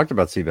haven't talked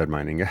about seabed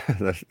mining.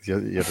 That's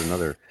yet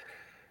another.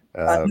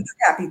 Another Uh,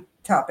 happy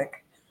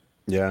topic.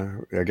 yeah,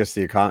 I guess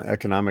the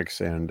economics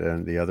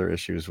and the other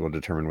issues will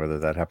determine whether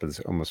that happens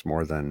almost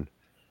more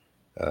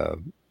uh,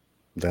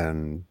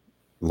 than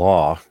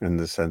law, in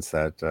the sense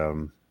that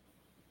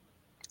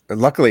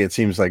luckily it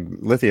seems like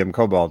lithium,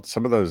 cobalt,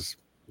 some of those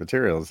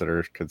materials that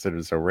are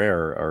considered so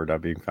rare are now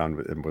being found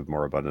with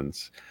more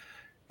abundance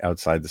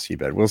outside the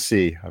seabed. We'll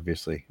see.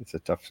 Obviously, it's a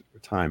tough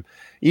time.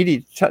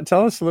 Edie,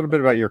 tell us a little bit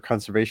about your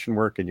conservation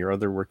work and your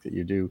other work that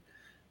you do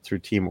through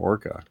Team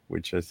Orca,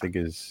 which I think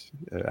is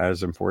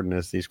as important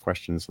as these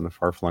questions in the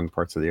far-flung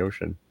parts of the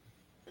ocean.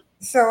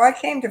 So I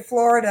came to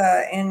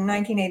Florida in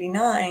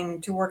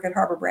 1989 to work at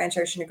Harbor Branch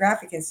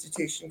Oceanographic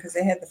Institution because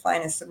they had the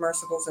finest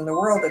submersibles in the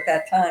world at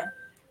that time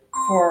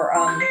for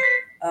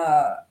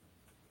uh,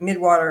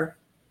 midwater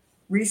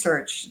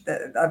research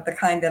of the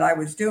kind that I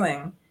was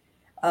doing.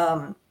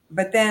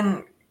 But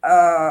then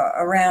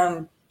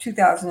around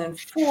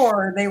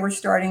 2004, they were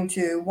starting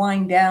to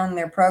wind down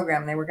their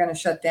program. They were going to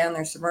shut down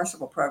their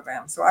submersible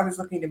program. So I was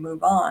looking to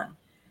move on.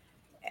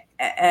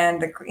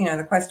 And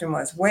the question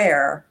was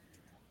where.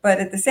 But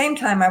at the same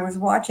time, I was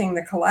watching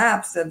the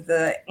collapse of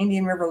the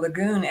Indian River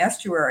Lagoon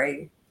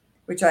estuary,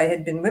 which I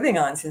had been living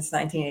on since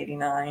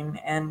 1989.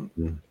 And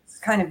Mm. it's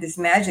kind of this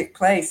magic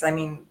place. I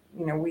mean,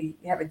 we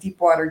have a deep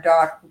water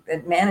dock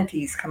that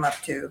manatees come up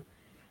to.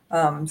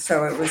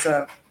 So it was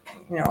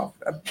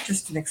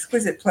just an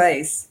exquisite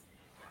place,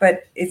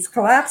 but it's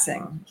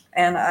collapsing.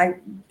 And I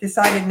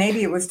decided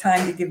maybe it was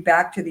time to give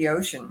back to the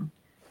ocean.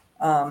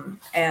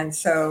 And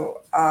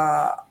so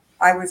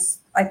I was,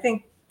 I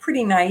think,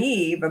 pretty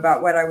naive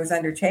about what I was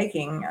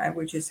undertaking,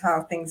 which is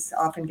how things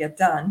often get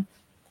done.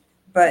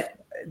 But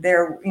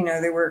there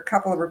were a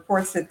couple of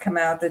reports that come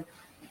out. The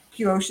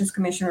Pew Oceans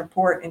Commission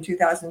report in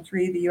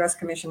 2003, the U.S.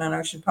 Commission on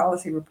Ocean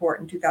Policy report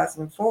in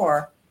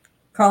 2004,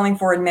 calling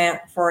for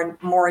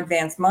more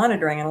advanced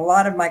monitoring. And a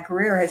lot of my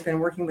career has been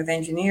working with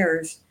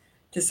engineers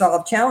to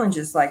solve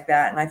challenges like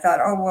that. And I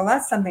thought, oh, well,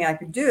 that's something I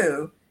could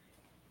do.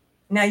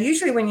 Now,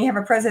 usually when you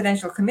have a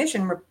presidential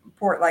commission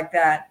report like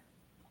that,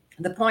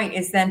 the point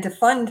is then to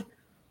fund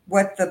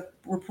what the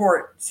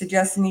report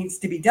suggests needs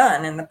to be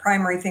done. And the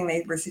primary thing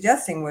they were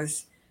suggesting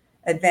was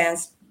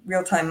advanced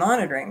real-time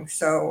monitoring.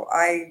 So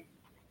I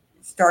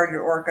started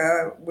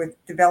Orca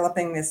with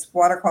developing this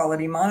water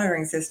quality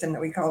monitoring system that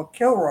we call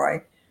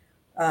Kilroy,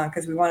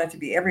 because we want it to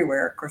be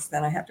everywhere. Of course,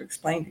 then I have to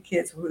explain to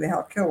kids who the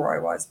hell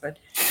Kilroy was, but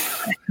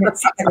it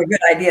seemed like a good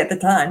idea at the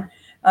time.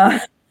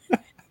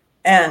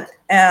 And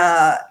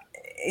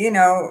you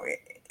know,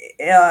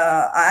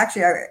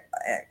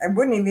 I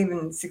wouldn't have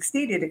even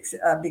succeeded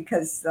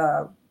because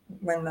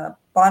when the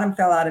bottom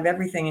fell out of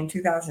everything in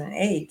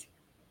 2008,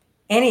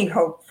 any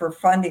hope for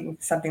funding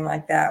something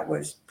like that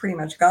was pretty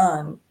much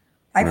gone.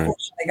 I Right.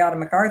 fortunately got a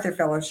MacArthur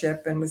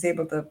Fellowship and was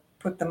able to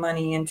put the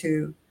money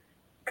into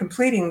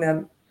completing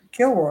the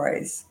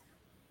Kilroys.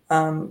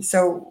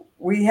 So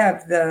we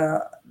have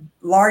the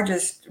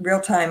largest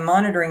real-time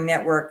monitoring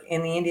network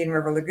in the Indian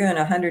River Lagoon,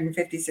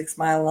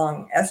 156-mile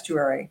long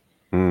estuary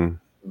Mm.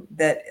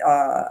 that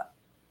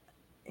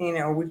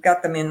we've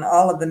got them in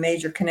all of the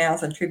major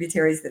canals and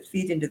tributaries that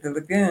feed into the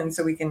lagoon,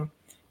 so we can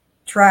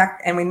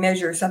track and we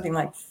measure something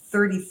like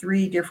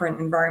 33 different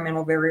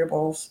environmental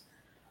variables.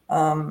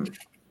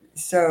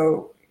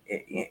 So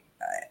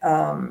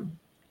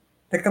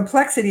the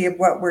complexity of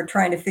what we're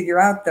trying to figure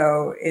out,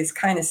 though, is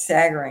kind of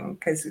staggering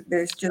because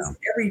there's just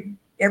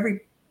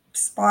every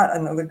spot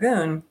on the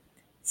lagoon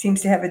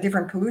seems to have a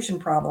different pollution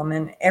problem,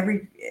 and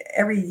every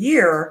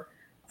year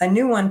a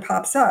new one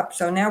pops up.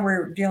 So now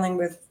we're dealing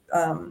with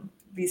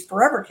these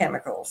forever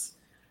chemicals,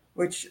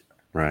 which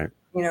Right.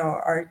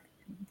 are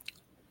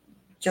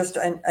just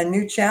a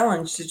new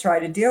challenge to try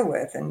to deal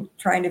with, and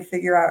trying to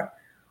figure out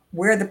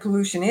where the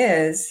pollution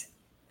is.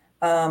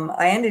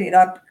 I ended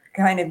up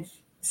kind of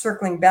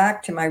circling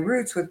back to my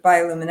roots with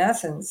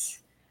bioluminescence,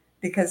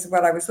 because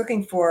what I was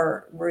looking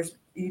for was,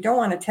 you don't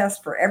want to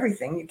test for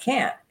everything. You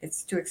can't.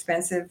 It's too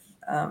expensive,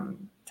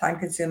 time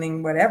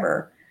consuming,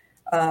 whatever.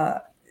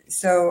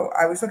 So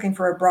I was looking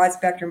for a broad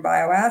spectrum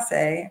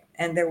bioassay,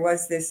 and there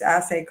was this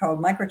assay called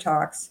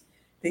Microtox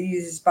that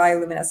uses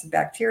bioluminescent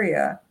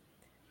bacteria.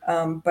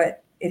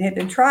 But it had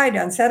been tried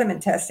on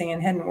sediment testing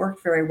and hadn't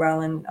worked very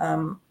well. And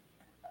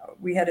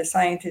we had a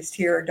scientist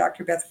here,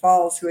 Dr. Beth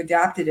Falls, who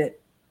adapted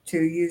it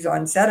to use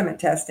on sediment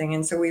testing.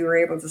 And so we were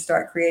able to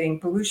start creating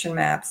pollution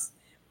maps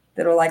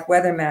that are like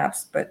weather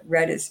maps, but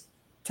red is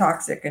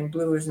toxic and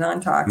blue is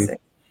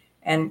non-toxic.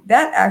 And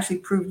that actually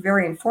proved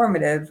very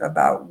informative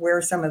about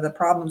where some of the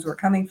problems were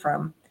coming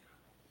from.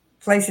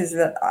 Places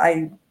that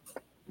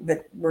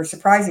were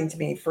surprising to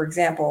me, for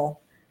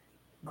example,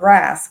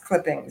 grass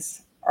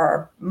clippings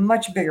are a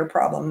much bigger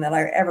problem than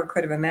I ever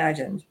could have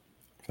imagined.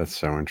 That's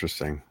so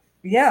interesting.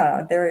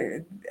 Yeah,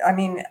 they're, I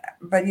mean,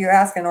 but you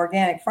ask an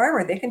organic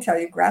farmer, they can tell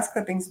you grass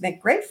clippings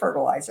make great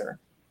fertilizer.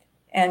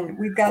 And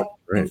we've got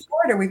in Right.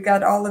 Florida, we've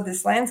got all of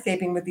this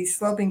landscaping with these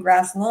sloping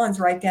grass lawns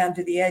right down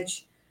to the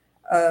edge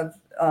of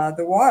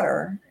the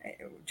water,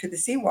 to the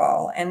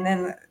seawall. And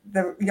then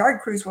the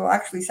yard crews will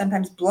actually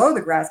sometimes blow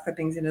the grass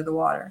clippings into the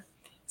water.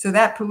 So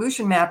that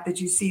pollution map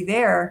that you see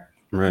there,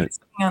 you Right.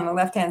 see on the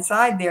left-hand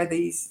side there,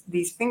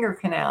 these finger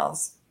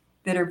canals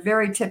that are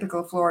very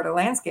typical Florida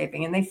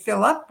landscaping, and they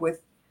fill up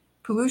with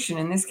pollution.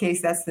 In this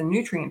case, that's the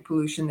nutrient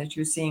pollution that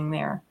you're seeing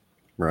there.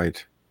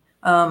 Right.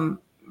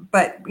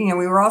 But we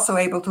were also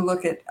able to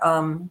look at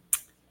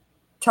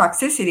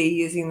toxicity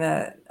using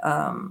the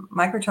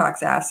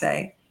microtox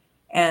assay,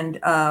 and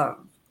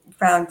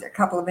found a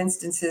couple of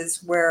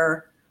instances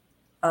where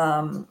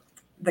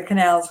the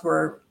canals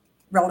were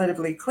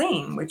relatively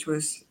clean, which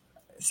was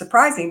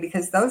surprising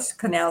because those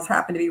canals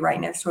happen to be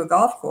right next to a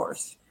golf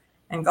course,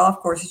 and golf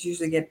courses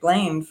usually get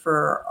blamed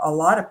for a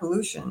lot of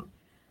pollution.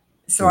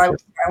 So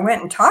Interesting. I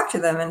went and talked to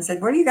them and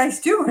said, "What are you guys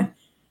doing?"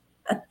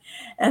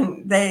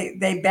 And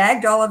they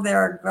bagged all of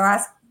their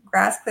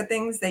grass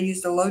clippings. They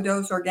used a low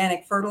dose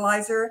organic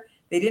fertilizer.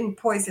 They didn't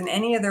poison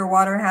any of their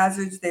water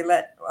hazards. They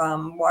let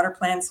water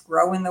plants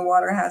grow in the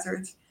water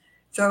hazards.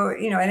 So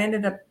it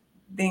ended up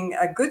being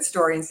a good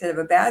story instead of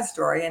a bad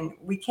story. And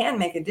we can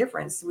make a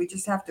difference. We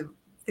just have to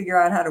figure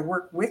out how to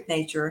work with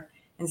nature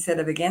instead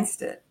of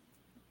against it.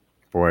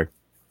 Boy.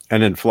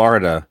 And in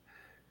Florida,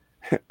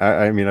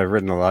 I mean, I've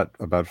written a lot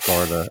about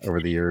Florida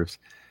over the years.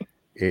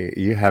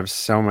 You have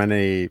so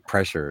many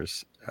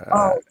pressures.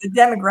 Oh, the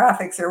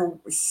demographics are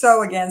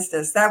so against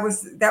us.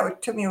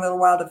 Took me a little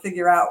while to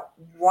figure out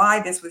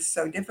why this was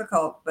so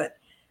difficult, but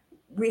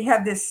we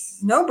have this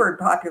snowbird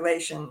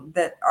population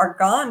that are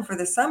gone for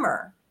the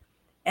summer,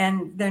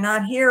 and they're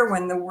not here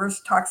when the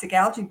worst toxic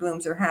algae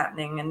blooms are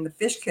happening and the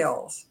fish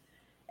kills.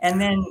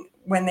 And then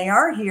when they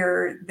are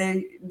here,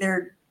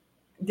 their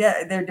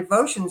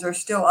devotions are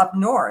still up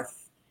north.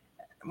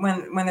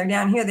 When they're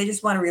down here, they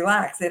just want to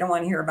relax. They don't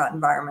want to hear about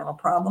environmental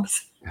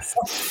problems.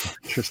 So, So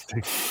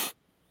interesting.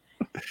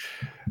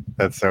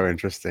 That's so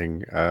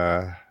interesting.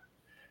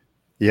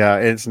 Yeah,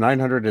 it's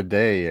 900 a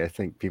day. I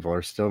think people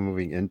are still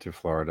moving into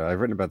Florida. I've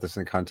written about this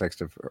in the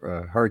context of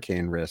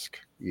hurricane risk.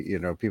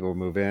 People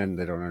move in,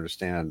 they don't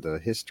understand the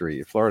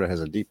history. Florida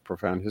has a deep,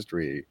 profound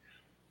history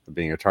of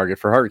being a target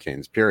for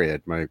hurricanes,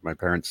 period. My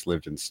parents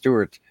lived in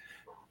Stewart.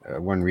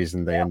 One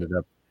reason they ended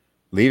up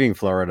leaving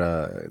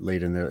Florida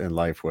late in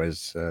life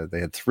was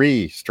they had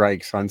 3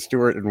 strikes on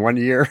Stewart in one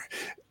year.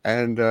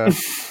 And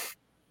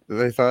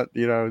they thought,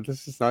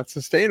 this is not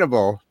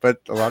sustainable. But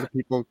a lot of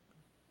people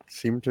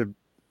seem to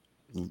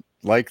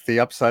like the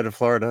upside of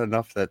Florida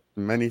enough that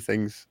many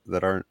things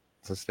that aren't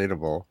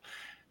sustainable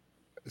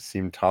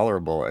seem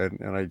tolerable,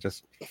 and I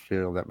just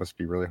feel that must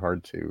be really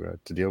hard to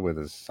deal with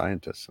as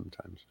scientists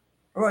sometimes.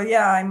 well,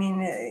 yeah, I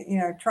mean,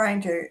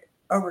 trying to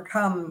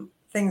overcome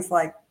things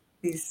like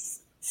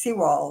these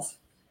seawalls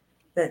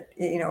that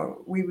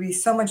we'd be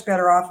so much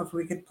better off if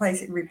we could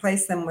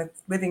replace them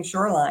with living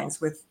shorelines,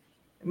 with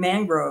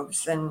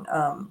mangroves, and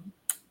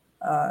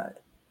uh,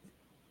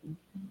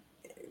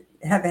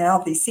 have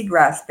healthy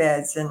seagrass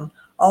beds and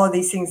all of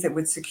these things that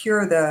would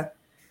secure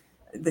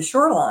the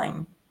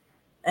shoreline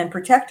and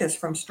protect us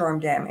from storm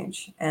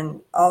damage,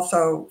 and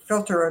also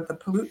filter the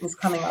pollutants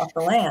coming off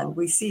the land.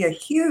 We see a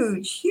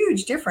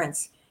huge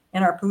difference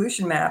in our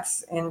pollution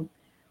maps, and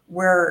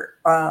where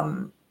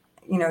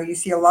you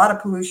see a lot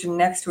of pollution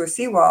next to a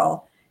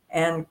seawall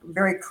and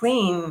very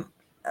clean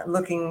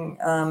looking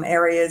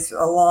areas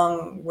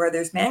along where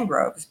there's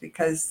mangroves,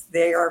 because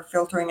they are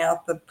filtering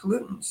out the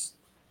pollutants.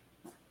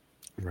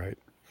 Right.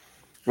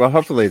 Well,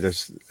 hopefully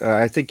this.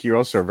 I think you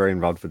also are very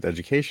involved with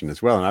education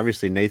as well, and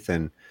obviously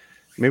Nathan.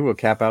 Maybe we'll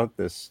cap out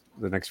the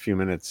next few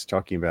minutes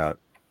talking about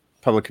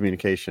public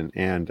communication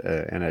and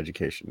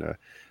education,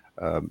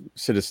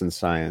 citizen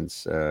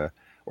science,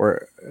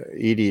 or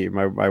Edie.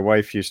 My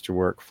wife used to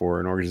work for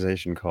an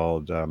organization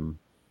called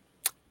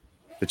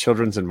the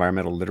Children's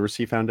Environmental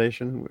Literacy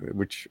Foundation,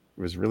 which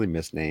was really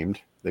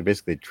misnamed. They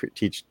basically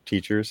teach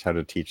teachers how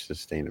to teach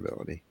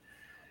sustainability.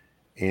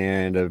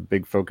 And a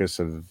big focus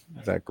of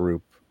that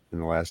group in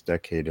the last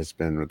decade has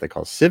been what they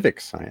call civic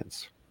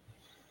science,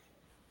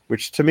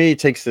 which to me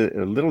takes a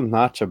little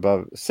notch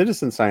above.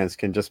 Citizen science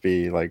can just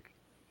be like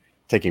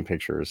taking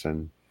pictures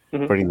and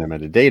Mhm. putting them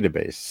in a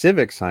database.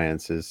 Civic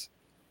science is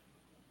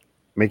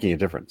making a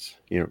difference,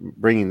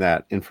 bringing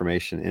that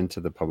information into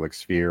the public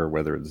sphere,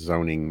 whether it's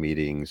zoning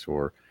meetings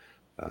or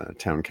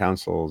town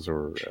councils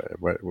or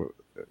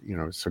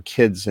so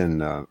kids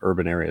in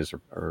urban areas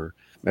are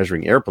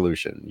measuring air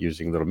pollution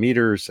using little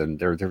meters, and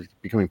they're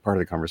becoming part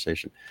of the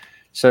conversation.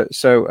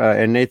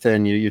 And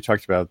Nathan, you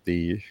talked about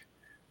the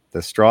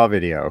straw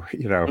video,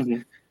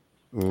 Mhm.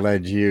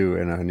 led you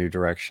in a new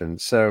direction.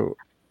 So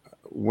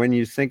when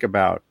you think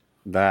about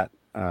that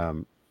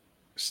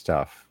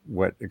stuff,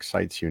 what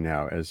excites you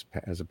now as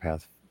a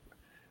path,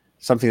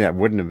 something that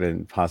wouldn't have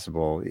been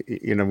possible?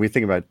 We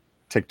think about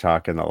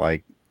TikTok and the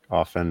like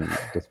often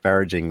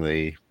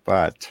disparagingly,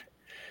 but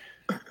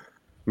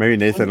Maybe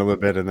Nathan a little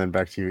bit, and then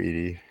back to you,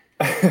 Edie.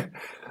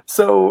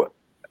 So,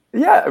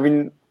 yeah, I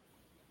mean,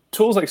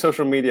 tools like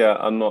social media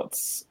are not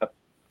a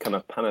kind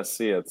of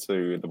panacea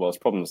to the world's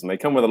problems, and they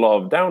come with a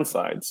lot of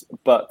downsides.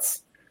 But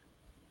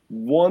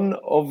one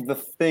of the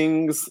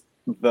things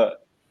that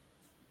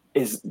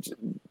is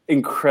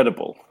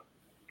incredible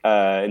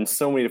in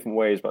so many different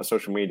ways about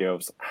social media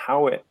is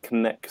how it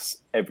connects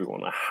everyone.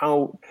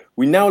 How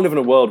we now live in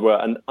a world where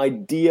an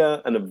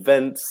idea, an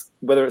event,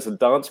 whether it's a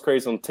dance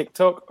craze on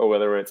TikTok or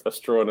whether it's a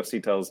straw in a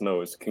seatail's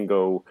nose,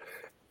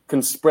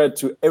 can spread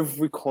to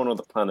every corner of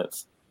the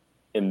planet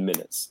in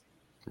minutes.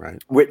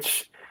 Right.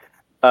 Which,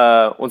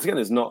 once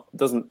again,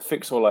 doesn't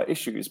fix all our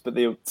issues, but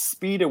the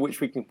speed at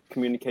which we can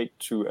communicate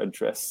to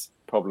address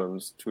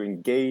problems, to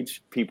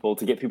engage people,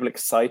 to get people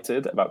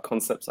excited about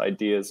concepts,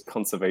 ideas,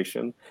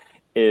 conservation,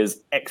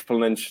 is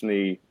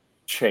exponentially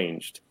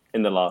changed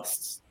in the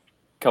last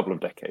couple of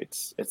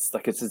decades. It's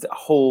a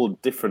whole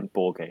different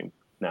ballgame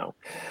now.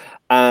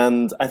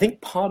 And I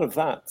think part of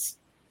that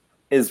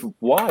is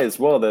why as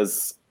well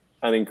there's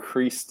an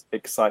increased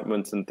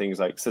excitement in things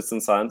like citizen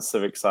science,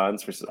 civic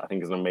science, which I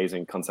think is an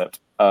amazing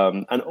concept,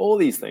 and all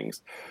these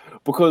things,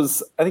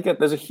 because I think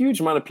there's a huge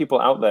amount of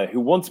people out there who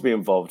want to be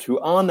involved, who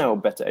are now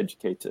better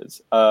educated.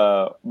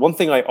 One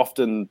thing I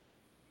often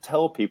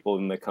tell people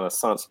in the kind of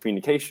science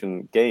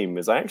communication game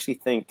is I actually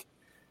think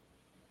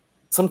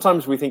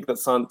sometimes we think that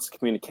science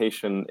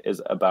communication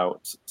is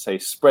about, say,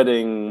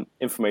 spreading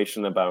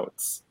information about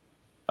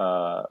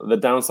the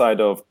downside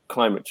of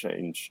climate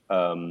change,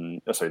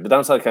 the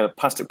downside of kind of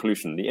plastic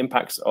pollution, the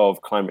impacts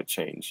of climate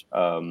change,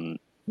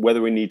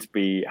 whether we need to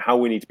be, how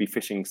we need to be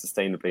fishing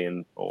sustainably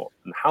and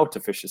how to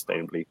fish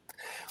sustainably.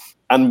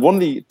 And one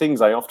of the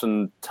things I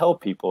often tell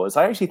people is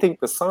I actually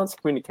think the science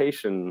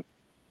communication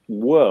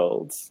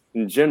world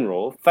in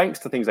general, thanks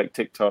to things like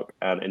TikTok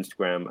and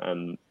Instagram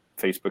and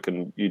Facebook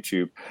and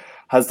YouTube,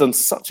 has done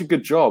such a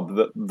good job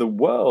that the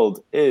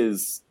world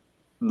is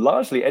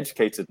largely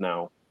educated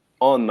now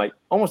on, like,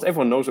 almost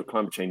everyone knows what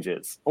climate change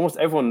is. Almost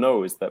everyone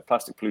knows that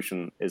plastic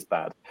pollution is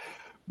bad.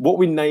 What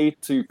we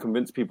need to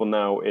convince people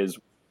now is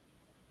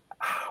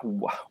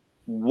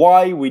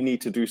why we need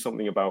to do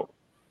something about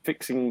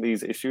fixing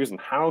these issues and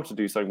how to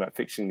do something about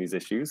fixing these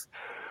issues.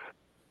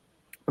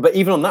 But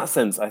even on that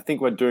sense, I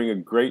think we're doing a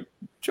great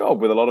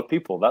job with a lot of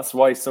people. That's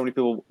why so many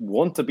people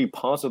want to be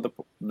part of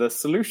the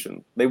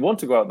solution. They want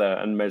to go out there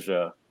and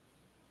measure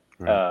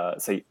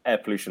say air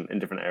pollution in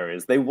different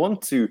areas. They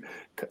want to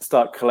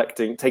start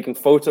taking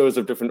photos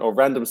of different or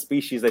random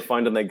species they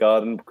find in their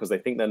garden because they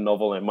think they're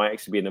novel and it might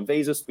actually be an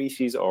invasive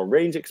species or a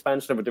range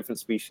expansion of a different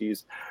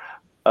species.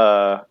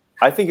 I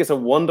think it's a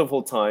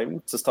wonderful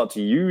time to start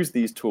to use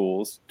these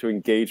tools to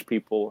engage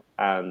people,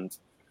 and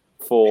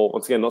for,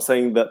 once again, not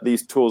saying that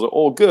these tools are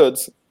all good,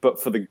 but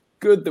for the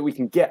good that we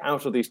can get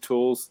out of these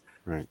tools.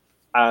 Right.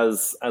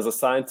 As a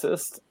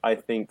scientist, I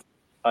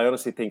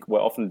honestly think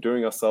we're often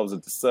doing ourselves a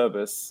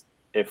disservice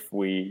if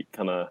we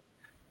kind of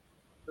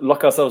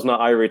lock ourselves in our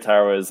ivory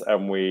towers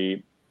and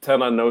we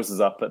turn our noses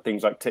up at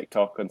things like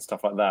TikTok and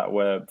stuff like that.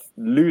 We're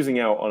losing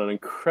out on an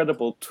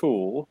incredible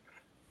tool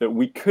that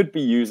we could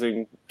be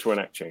using to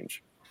enact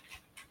change.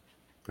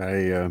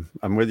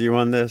 I'm with you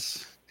on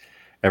this.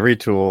 Every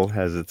tool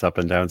has its up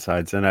and down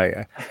sides, and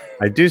I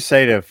do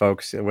say to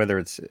folks, whether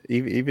it's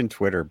even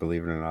Twitter,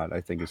 believe it or not,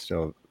 I think is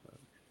still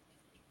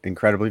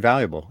incredibly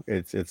valuable.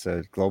 It's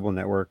a global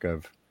network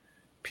of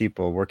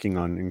people working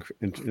on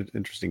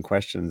interesting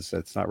questions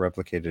that's not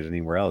replicated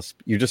anywhere else.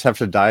 You just have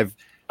to dive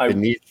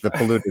beneath the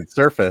polluted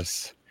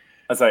surface.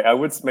 I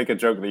would make a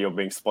joke that you're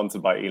being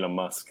sponsored by Elon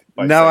Musk.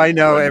 No, I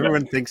know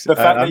everyone thinks the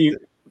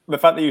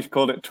fact that you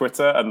called it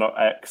Twitter and not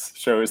X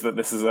shows that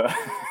this is a.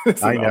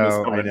 I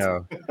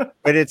know,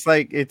 but it's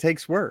like it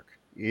takes work.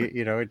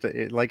 You know,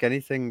 it like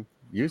anything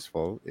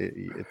useful.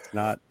 It's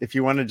not, if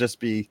you want to just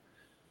be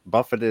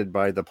buffeted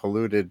by the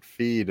polluted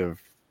feed of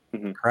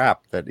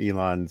crap that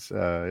Elon's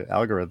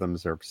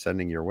algorithms are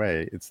sending your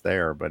way, it's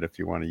there. But if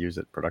you want to use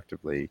it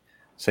productively,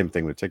 same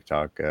thing with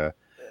TikTok.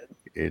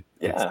 It's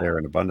there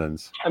in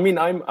abundance. I mean,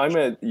 I'm a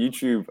admitted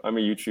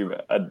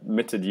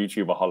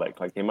YouTubeaholic.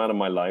 Like, the amount of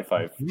my life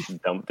I've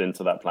dumped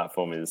into that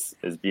platform is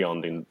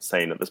beyond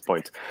insane at this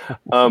point.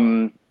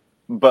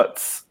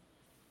 But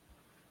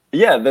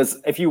yeah,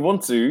 if you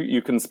want to,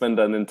 you can spend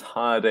an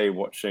entire day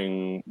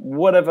watching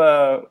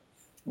whatever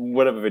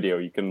video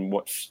you can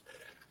watch.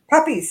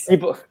 Puppies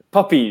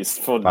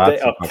for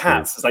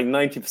cats. It's like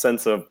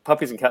 90% of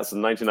puppies and cats,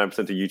 and 99%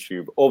 of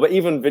YouTube. But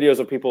even videos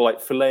of people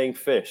like filleting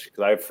fish,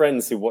 because I have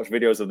friends who watch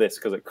videos of this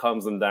because it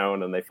calms them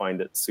down and they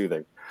find it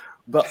soothing.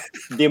 But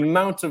the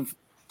amount of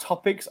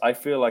topics, I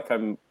feel like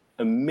I'm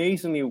I'm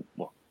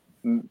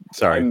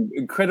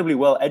incredibly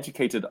well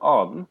educated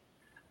on,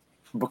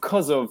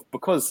 because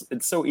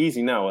it's so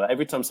easy now.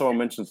 Every time someone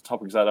mentions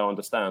topics I don't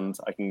understand,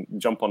 I can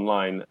jump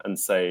online and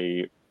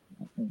say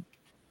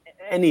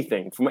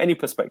anything from any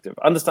perspective,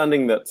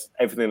 understanding that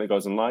everything that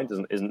goes online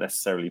isn't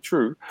necessarily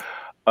true.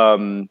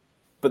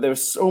 But there are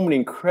so many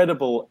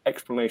incredible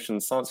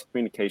explanation science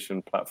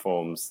communication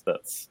platforms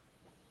that,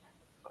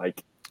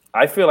 like,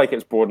 I feel like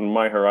it's broadened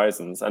my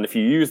horizons. And if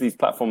you use these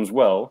platforms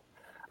well,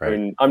 I Right.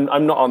 mean,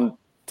 I'm not on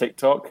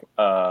TikTok,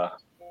 but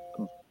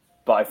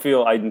I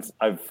feel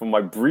I've for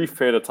my brief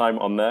period of time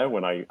on there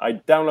when I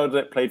downloaded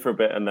it, played for a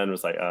bit, and then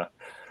was like, I'm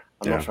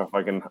not Yeah. sure if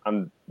I can.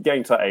 I'm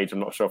getting to that age. I'm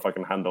not sure if I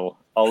can handle.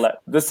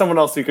 There's someone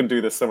else who can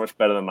do this so much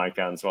better than I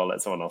can, so I'll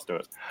let someone else do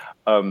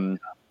it.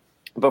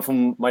 But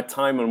from my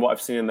time and what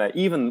I've seen in there,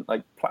 even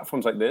like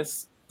platforms like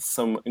this,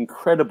 some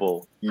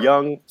incredible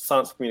young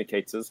science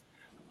communicators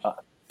are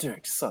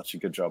doing such a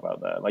good job out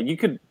there. Like you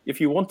could,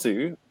 if you want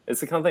to, it's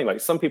the kind of thing. Like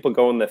some people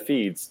go on their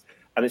feeds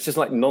and it's just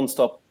like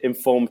nonstop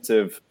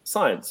informative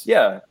science.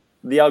 Yeah,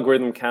 the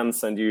algorithm can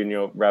send you in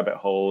your rabbit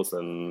holes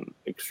and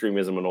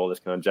extremism and all this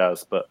kind of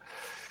jazz, but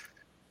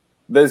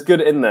there's good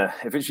in there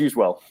if it's used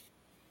well.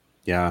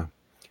 Yeah.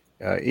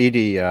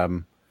 Edie,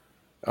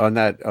 on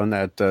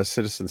that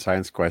citizen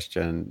science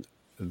question,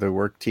 the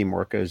work Team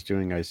Orca is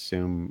doing, I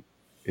assume,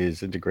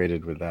 is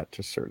integrated with that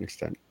to a certain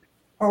extent.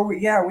 Oh,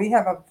 yeah, we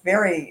have a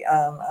very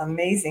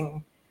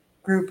amazing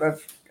group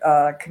of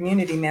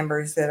community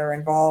members that are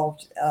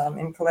involved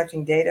in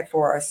collecting data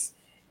for us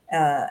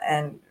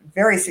and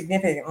very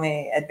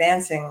significantly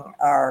advancing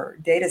our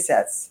data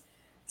sets.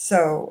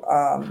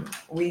 So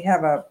we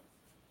have a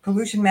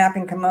pollution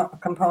mapping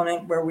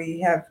component where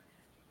we have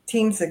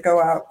teams that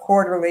go out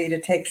quarterly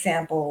to take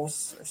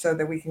samples so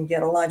that we can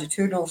get a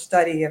longitudinal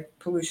study of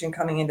pollution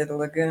coming into the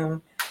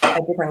lagoon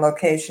at different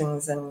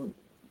locations and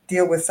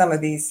deal with some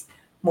of these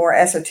more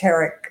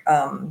esoteric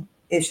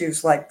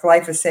issues like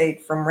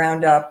glyphosate from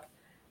Roundup,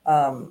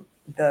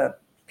 the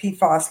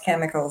PFAS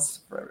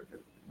chemicals,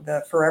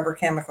 the forever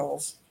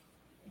chemicals.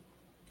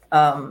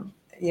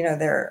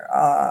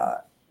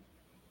 They're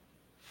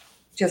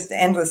just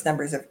endless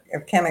numbers of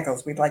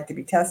chemicals we'd like to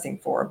be testing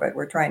for, but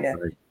we're trying to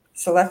Right.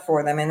 select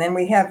for them. And then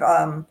we have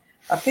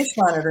a fish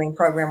monitoring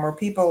program where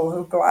people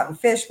who go out and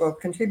fish will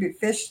contribute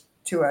fish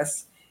to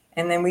us.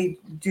 And then we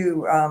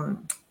do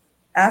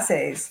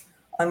assays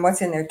on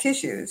what's in their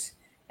tissues.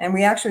 And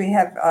we actually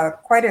have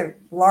quite a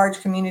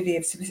large community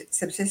of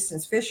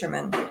subsistence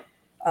fishermen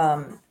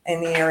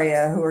in the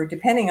area who are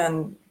depending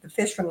on the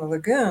fish from the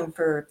lagoon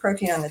for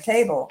protein on the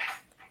table.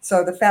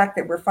 So the fact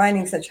that we're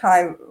finding such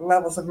high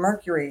levels of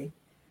mercury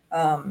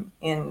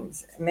in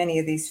many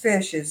of these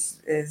fish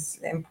is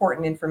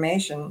important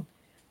information.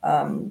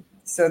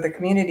 So the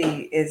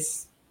community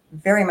is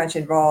very much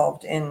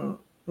involved in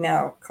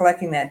now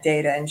collecting that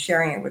data and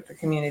sharing it with the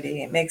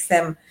community. It makes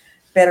them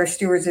better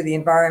stewards of the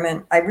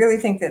environment. I really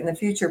think that in the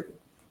future,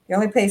 the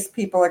only place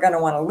people are going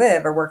to want to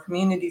live are where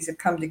communities have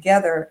come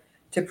together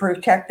to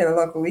protect their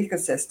local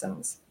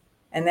ecosystems.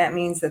 And that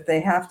means that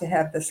they have to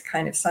have this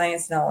kind of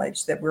science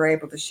knowledge that we're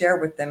able to share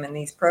with them in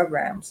these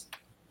programs.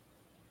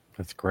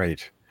 That's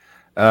great.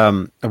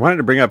 I wanted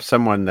to bring up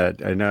someone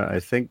that I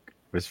think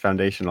was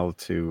foundational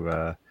to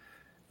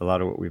a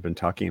lot of what we've been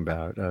talking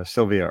about.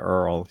 Sylvia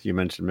Earle, you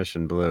mentioned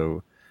Mission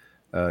Blue.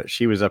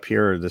 She was up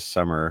here this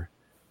summer,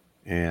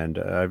 and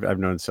I've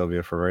known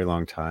Sylvia for a very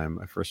long time.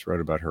 I first wrote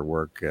about her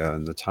work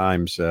in the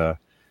Times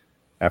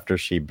after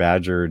she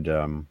badgered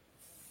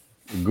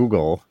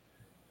Google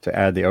to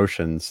add the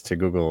oceans to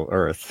Google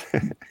Earth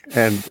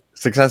and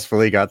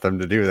successfully got them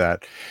to do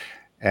that.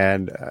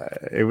 And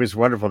it was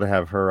wonderful to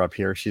have her up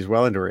here. She's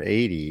well into her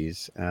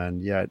 80s,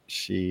 and yet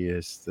she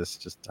is this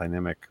just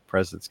dynamic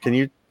presence. Can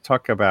you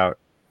talk about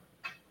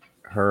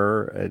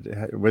her?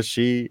 Was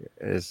she,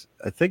 is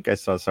I think I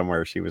saw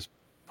somewhere she was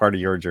part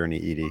of your journey,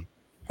 Edie.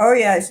 Oh,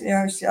 yeah.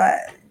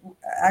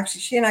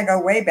 Actually, she and I go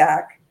way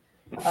back.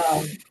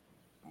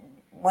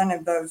 One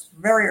of those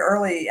very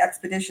early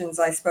expeditions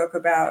I spoke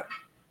about,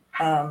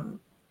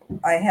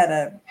 I had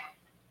a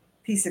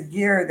piece of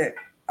gear that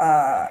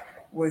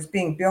was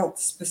being built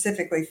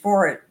specifically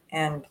for it,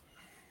 and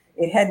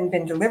it hadn't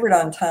been delivered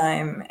on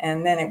time,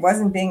 and then it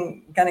wasn't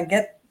being going to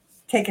get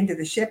taken to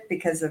the ship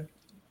because of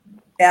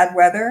bad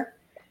weather.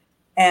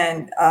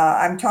 And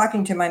I'm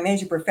talking to my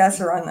major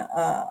professor on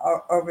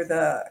over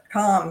the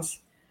comms,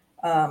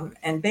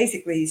 and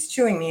basically he's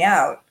chewing me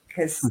out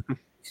because he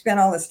spent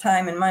all this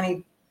time and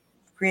money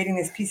creating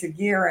this piece of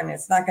gear, and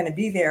it's not going to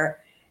be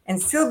there.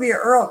 And Sylvia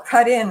Earle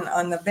cut in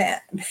on the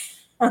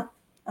on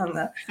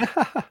the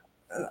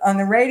on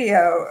the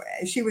radio.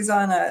 She was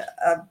on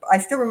I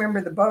still remember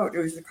the boat. It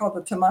was called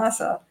the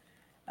Tomasa,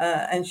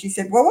 and she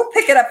said, "Well, we'll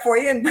pick it up for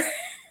you,"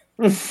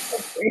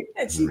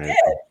 and she did.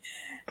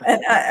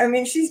 And I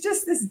mean, she's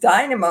just this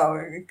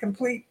dynamo,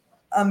 complete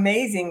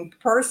amazing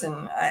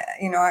person.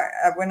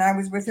 When I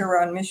was with her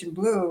on Mission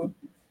Blue,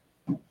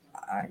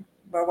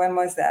 well, when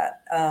was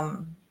that?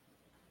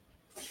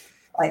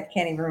 I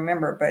can't even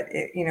remember, but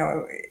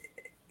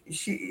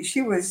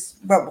she was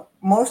what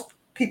most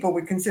people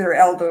would consider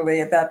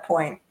elderly at that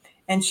point,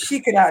 and she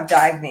could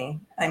outdive me.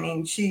 I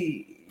mean,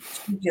 she's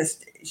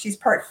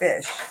part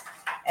fish,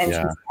 and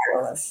Yeah, she's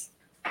tireless.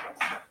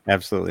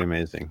 absolutely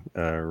amazing,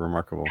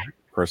 remarkable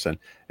person.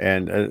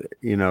 And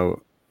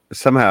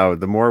somehow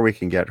the more we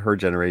can get her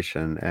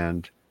generation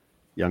and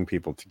young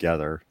people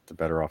together, the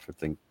better off I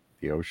think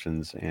the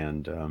oceans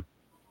and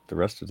the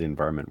rest of the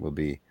environment will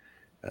be.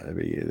 I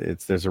mean,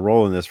 there's a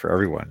role in this for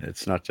everyone.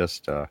 It's not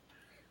just the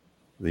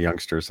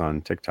youngsters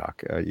on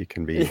TikTok. You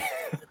can be.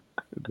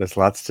 There's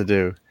lots to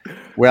do.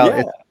 Well,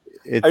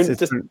 Yeah. I mean,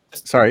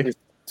 just sorry.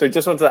 so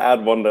just wanted to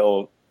add one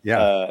little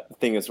Yeah.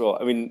 thing as well.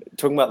 I mean,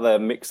 talking about the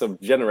mix of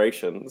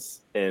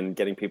generations in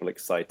getting people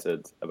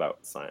excited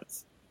about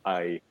science.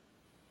 I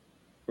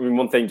mean,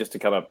 one thing just to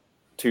kind of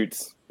toot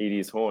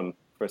Edie's horn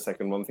for a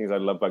second. One of the things I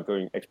love about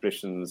going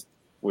expeditions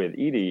with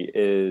Edie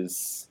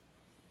is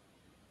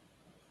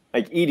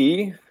like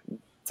Edie,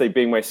 say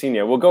being my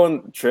senior, we'll go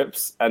on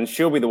trips and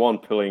she'll be the one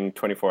pulling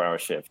 24-hour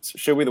shifts.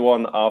 She'll be the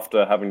one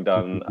after having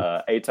done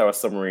 8-hour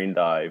submarine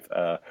dive.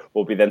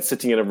 We'll be then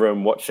sitting in a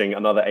room watching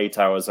another 8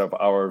 hours of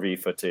ROV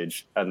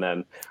footage and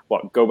then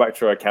go back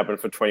to our cabin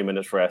for 20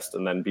 minutes rest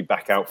and then be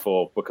back out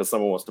because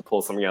someone wants to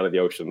pull something out of the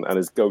ocean and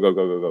it's go, go,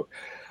 go, go, go.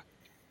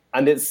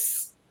 And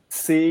it's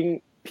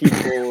seeing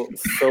people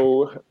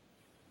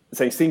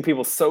seeing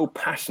people so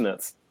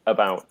passionate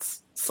about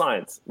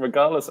science,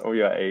 regardless of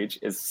your age,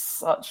 is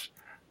such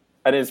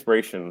an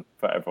inspiration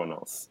for everyone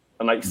else.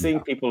 And like seeing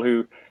people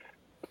who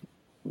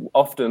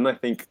often, I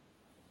think,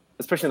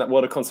 especially in that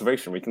world of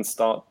conservation, we can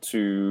start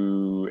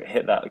to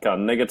hit that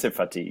kind of negative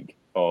fatigue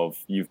of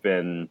you've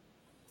been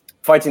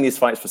fighting these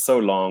fights for so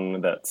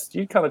long that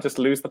you kind of just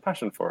lose the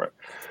passion for it.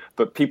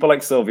 But people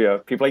like Sylvia,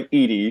 people like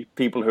Edie,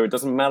 people who it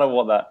doesn't matter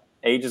what that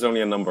age is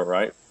only a number,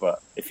 right?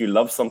 But if you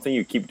love something,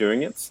 you keep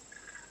doing it.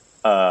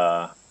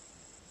 That's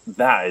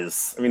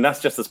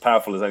just as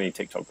powerful as any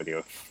TikTok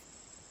video.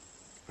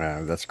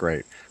 That's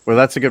great. Well,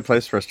 that's a good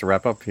place for us to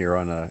wrap up here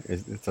on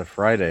it's a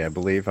Friday, I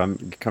believe.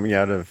 I'm coming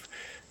out of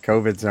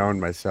COVID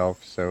zone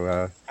myself,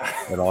 so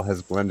it all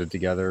has blended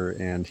together.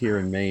 And here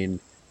in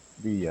Maine,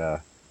 the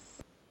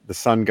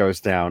sun goes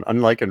down.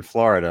 Unlike in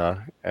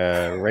Florida,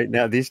 right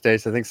now these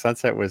days, I think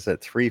sunset was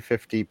at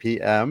 3:50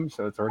 p.m.,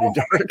 so it's already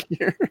dark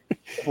here.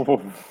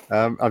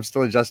 I'm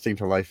still adjusting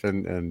to life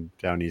in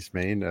down East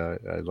Maine.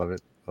 I love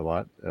it a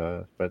lot,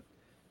 but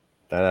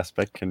that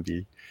aspect can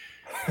be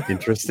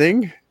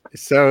interesting.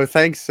 So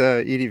thanks,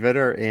 Edie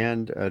Vitter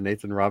and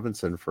Nathan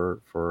Robinson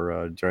for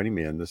joining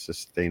me in this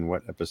Sustain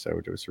What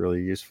episode. It was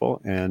really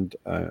useful. And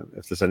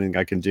if there's anything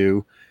I can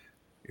do,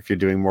 if you're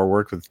doing more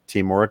work with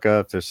Team Orca,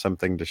 if there's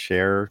something to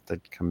share that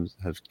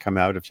has come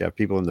out, if you have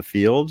people in the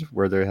field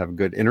where they have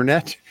good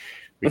internet,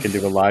 we can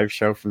do a live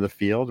show from the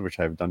field, which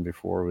I've done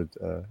before with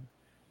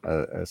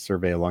a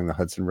survey along the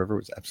Hudson River.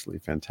 It was absolutely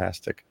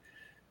fantastic.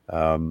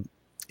 And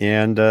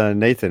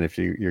Nathan, if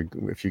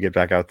you get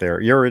back out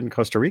there, you're in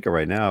Costa Rica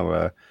right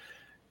now.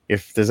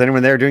 If there's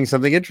anyone there doing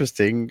something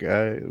interesting,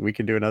 we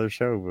can do another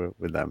show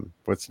with them.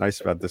 What's nice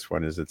about this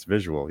one is it's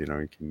visual. You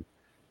can.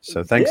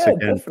 So thanks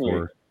again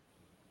for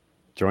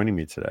joining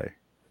me today.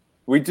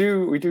 We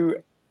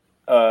do.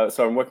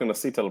 So I'm working on a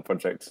sea turtle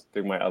project,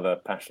 doing my other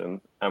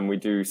passion, and we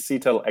do sea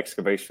turtle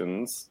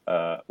excavations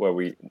where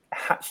we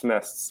hatch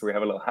nests. We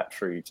have a little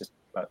hatchery just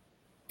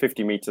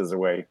 50 meters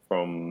away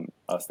from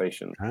our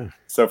station.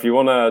 So if you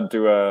want to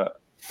do a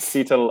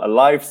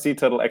live sea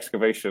turtle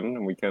excavation,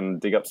 and we can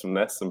dig up some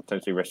nests and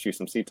potentially rescue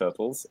some sea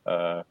turtles,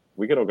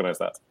 we could organize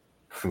that.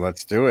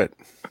 Let's do it.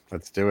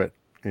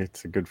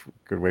 It's a good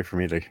way for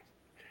me to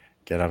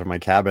get out of my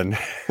cabin.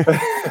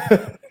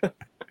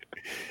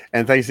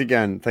 And thanks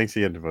again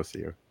to both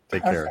of you.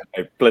 Take care.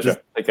 Hey, pleasure.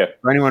 Take care.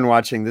 For anyone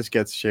watching, this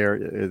gets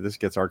shared. This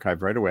gets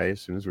archived right away as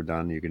soon as we're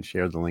done. You can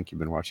share the link you've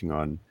been watching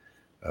on.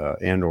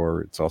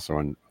 And/or it's also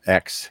on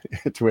X,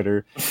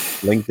 Twitter,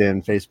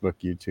 LinkedIn, Facebook,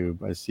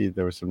 YouTube. I see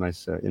there was some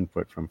nice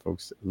input from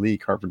folks. Lee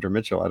Carpenter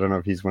Mitchell. I don't know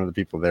if he's one of the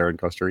people there in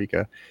Costa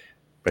Rica,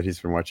 but he's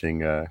been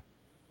watching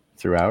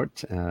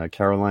throughout.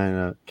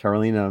 Carolina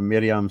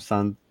Miriam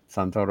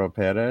Santoro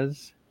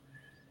Perez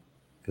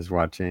is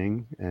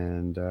watching,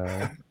 and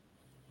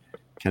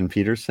Ken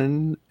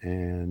Peterson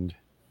and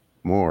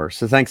more.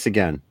 So thanks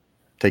again.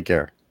 Take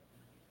care.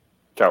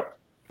 Ciao.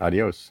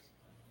 Adios.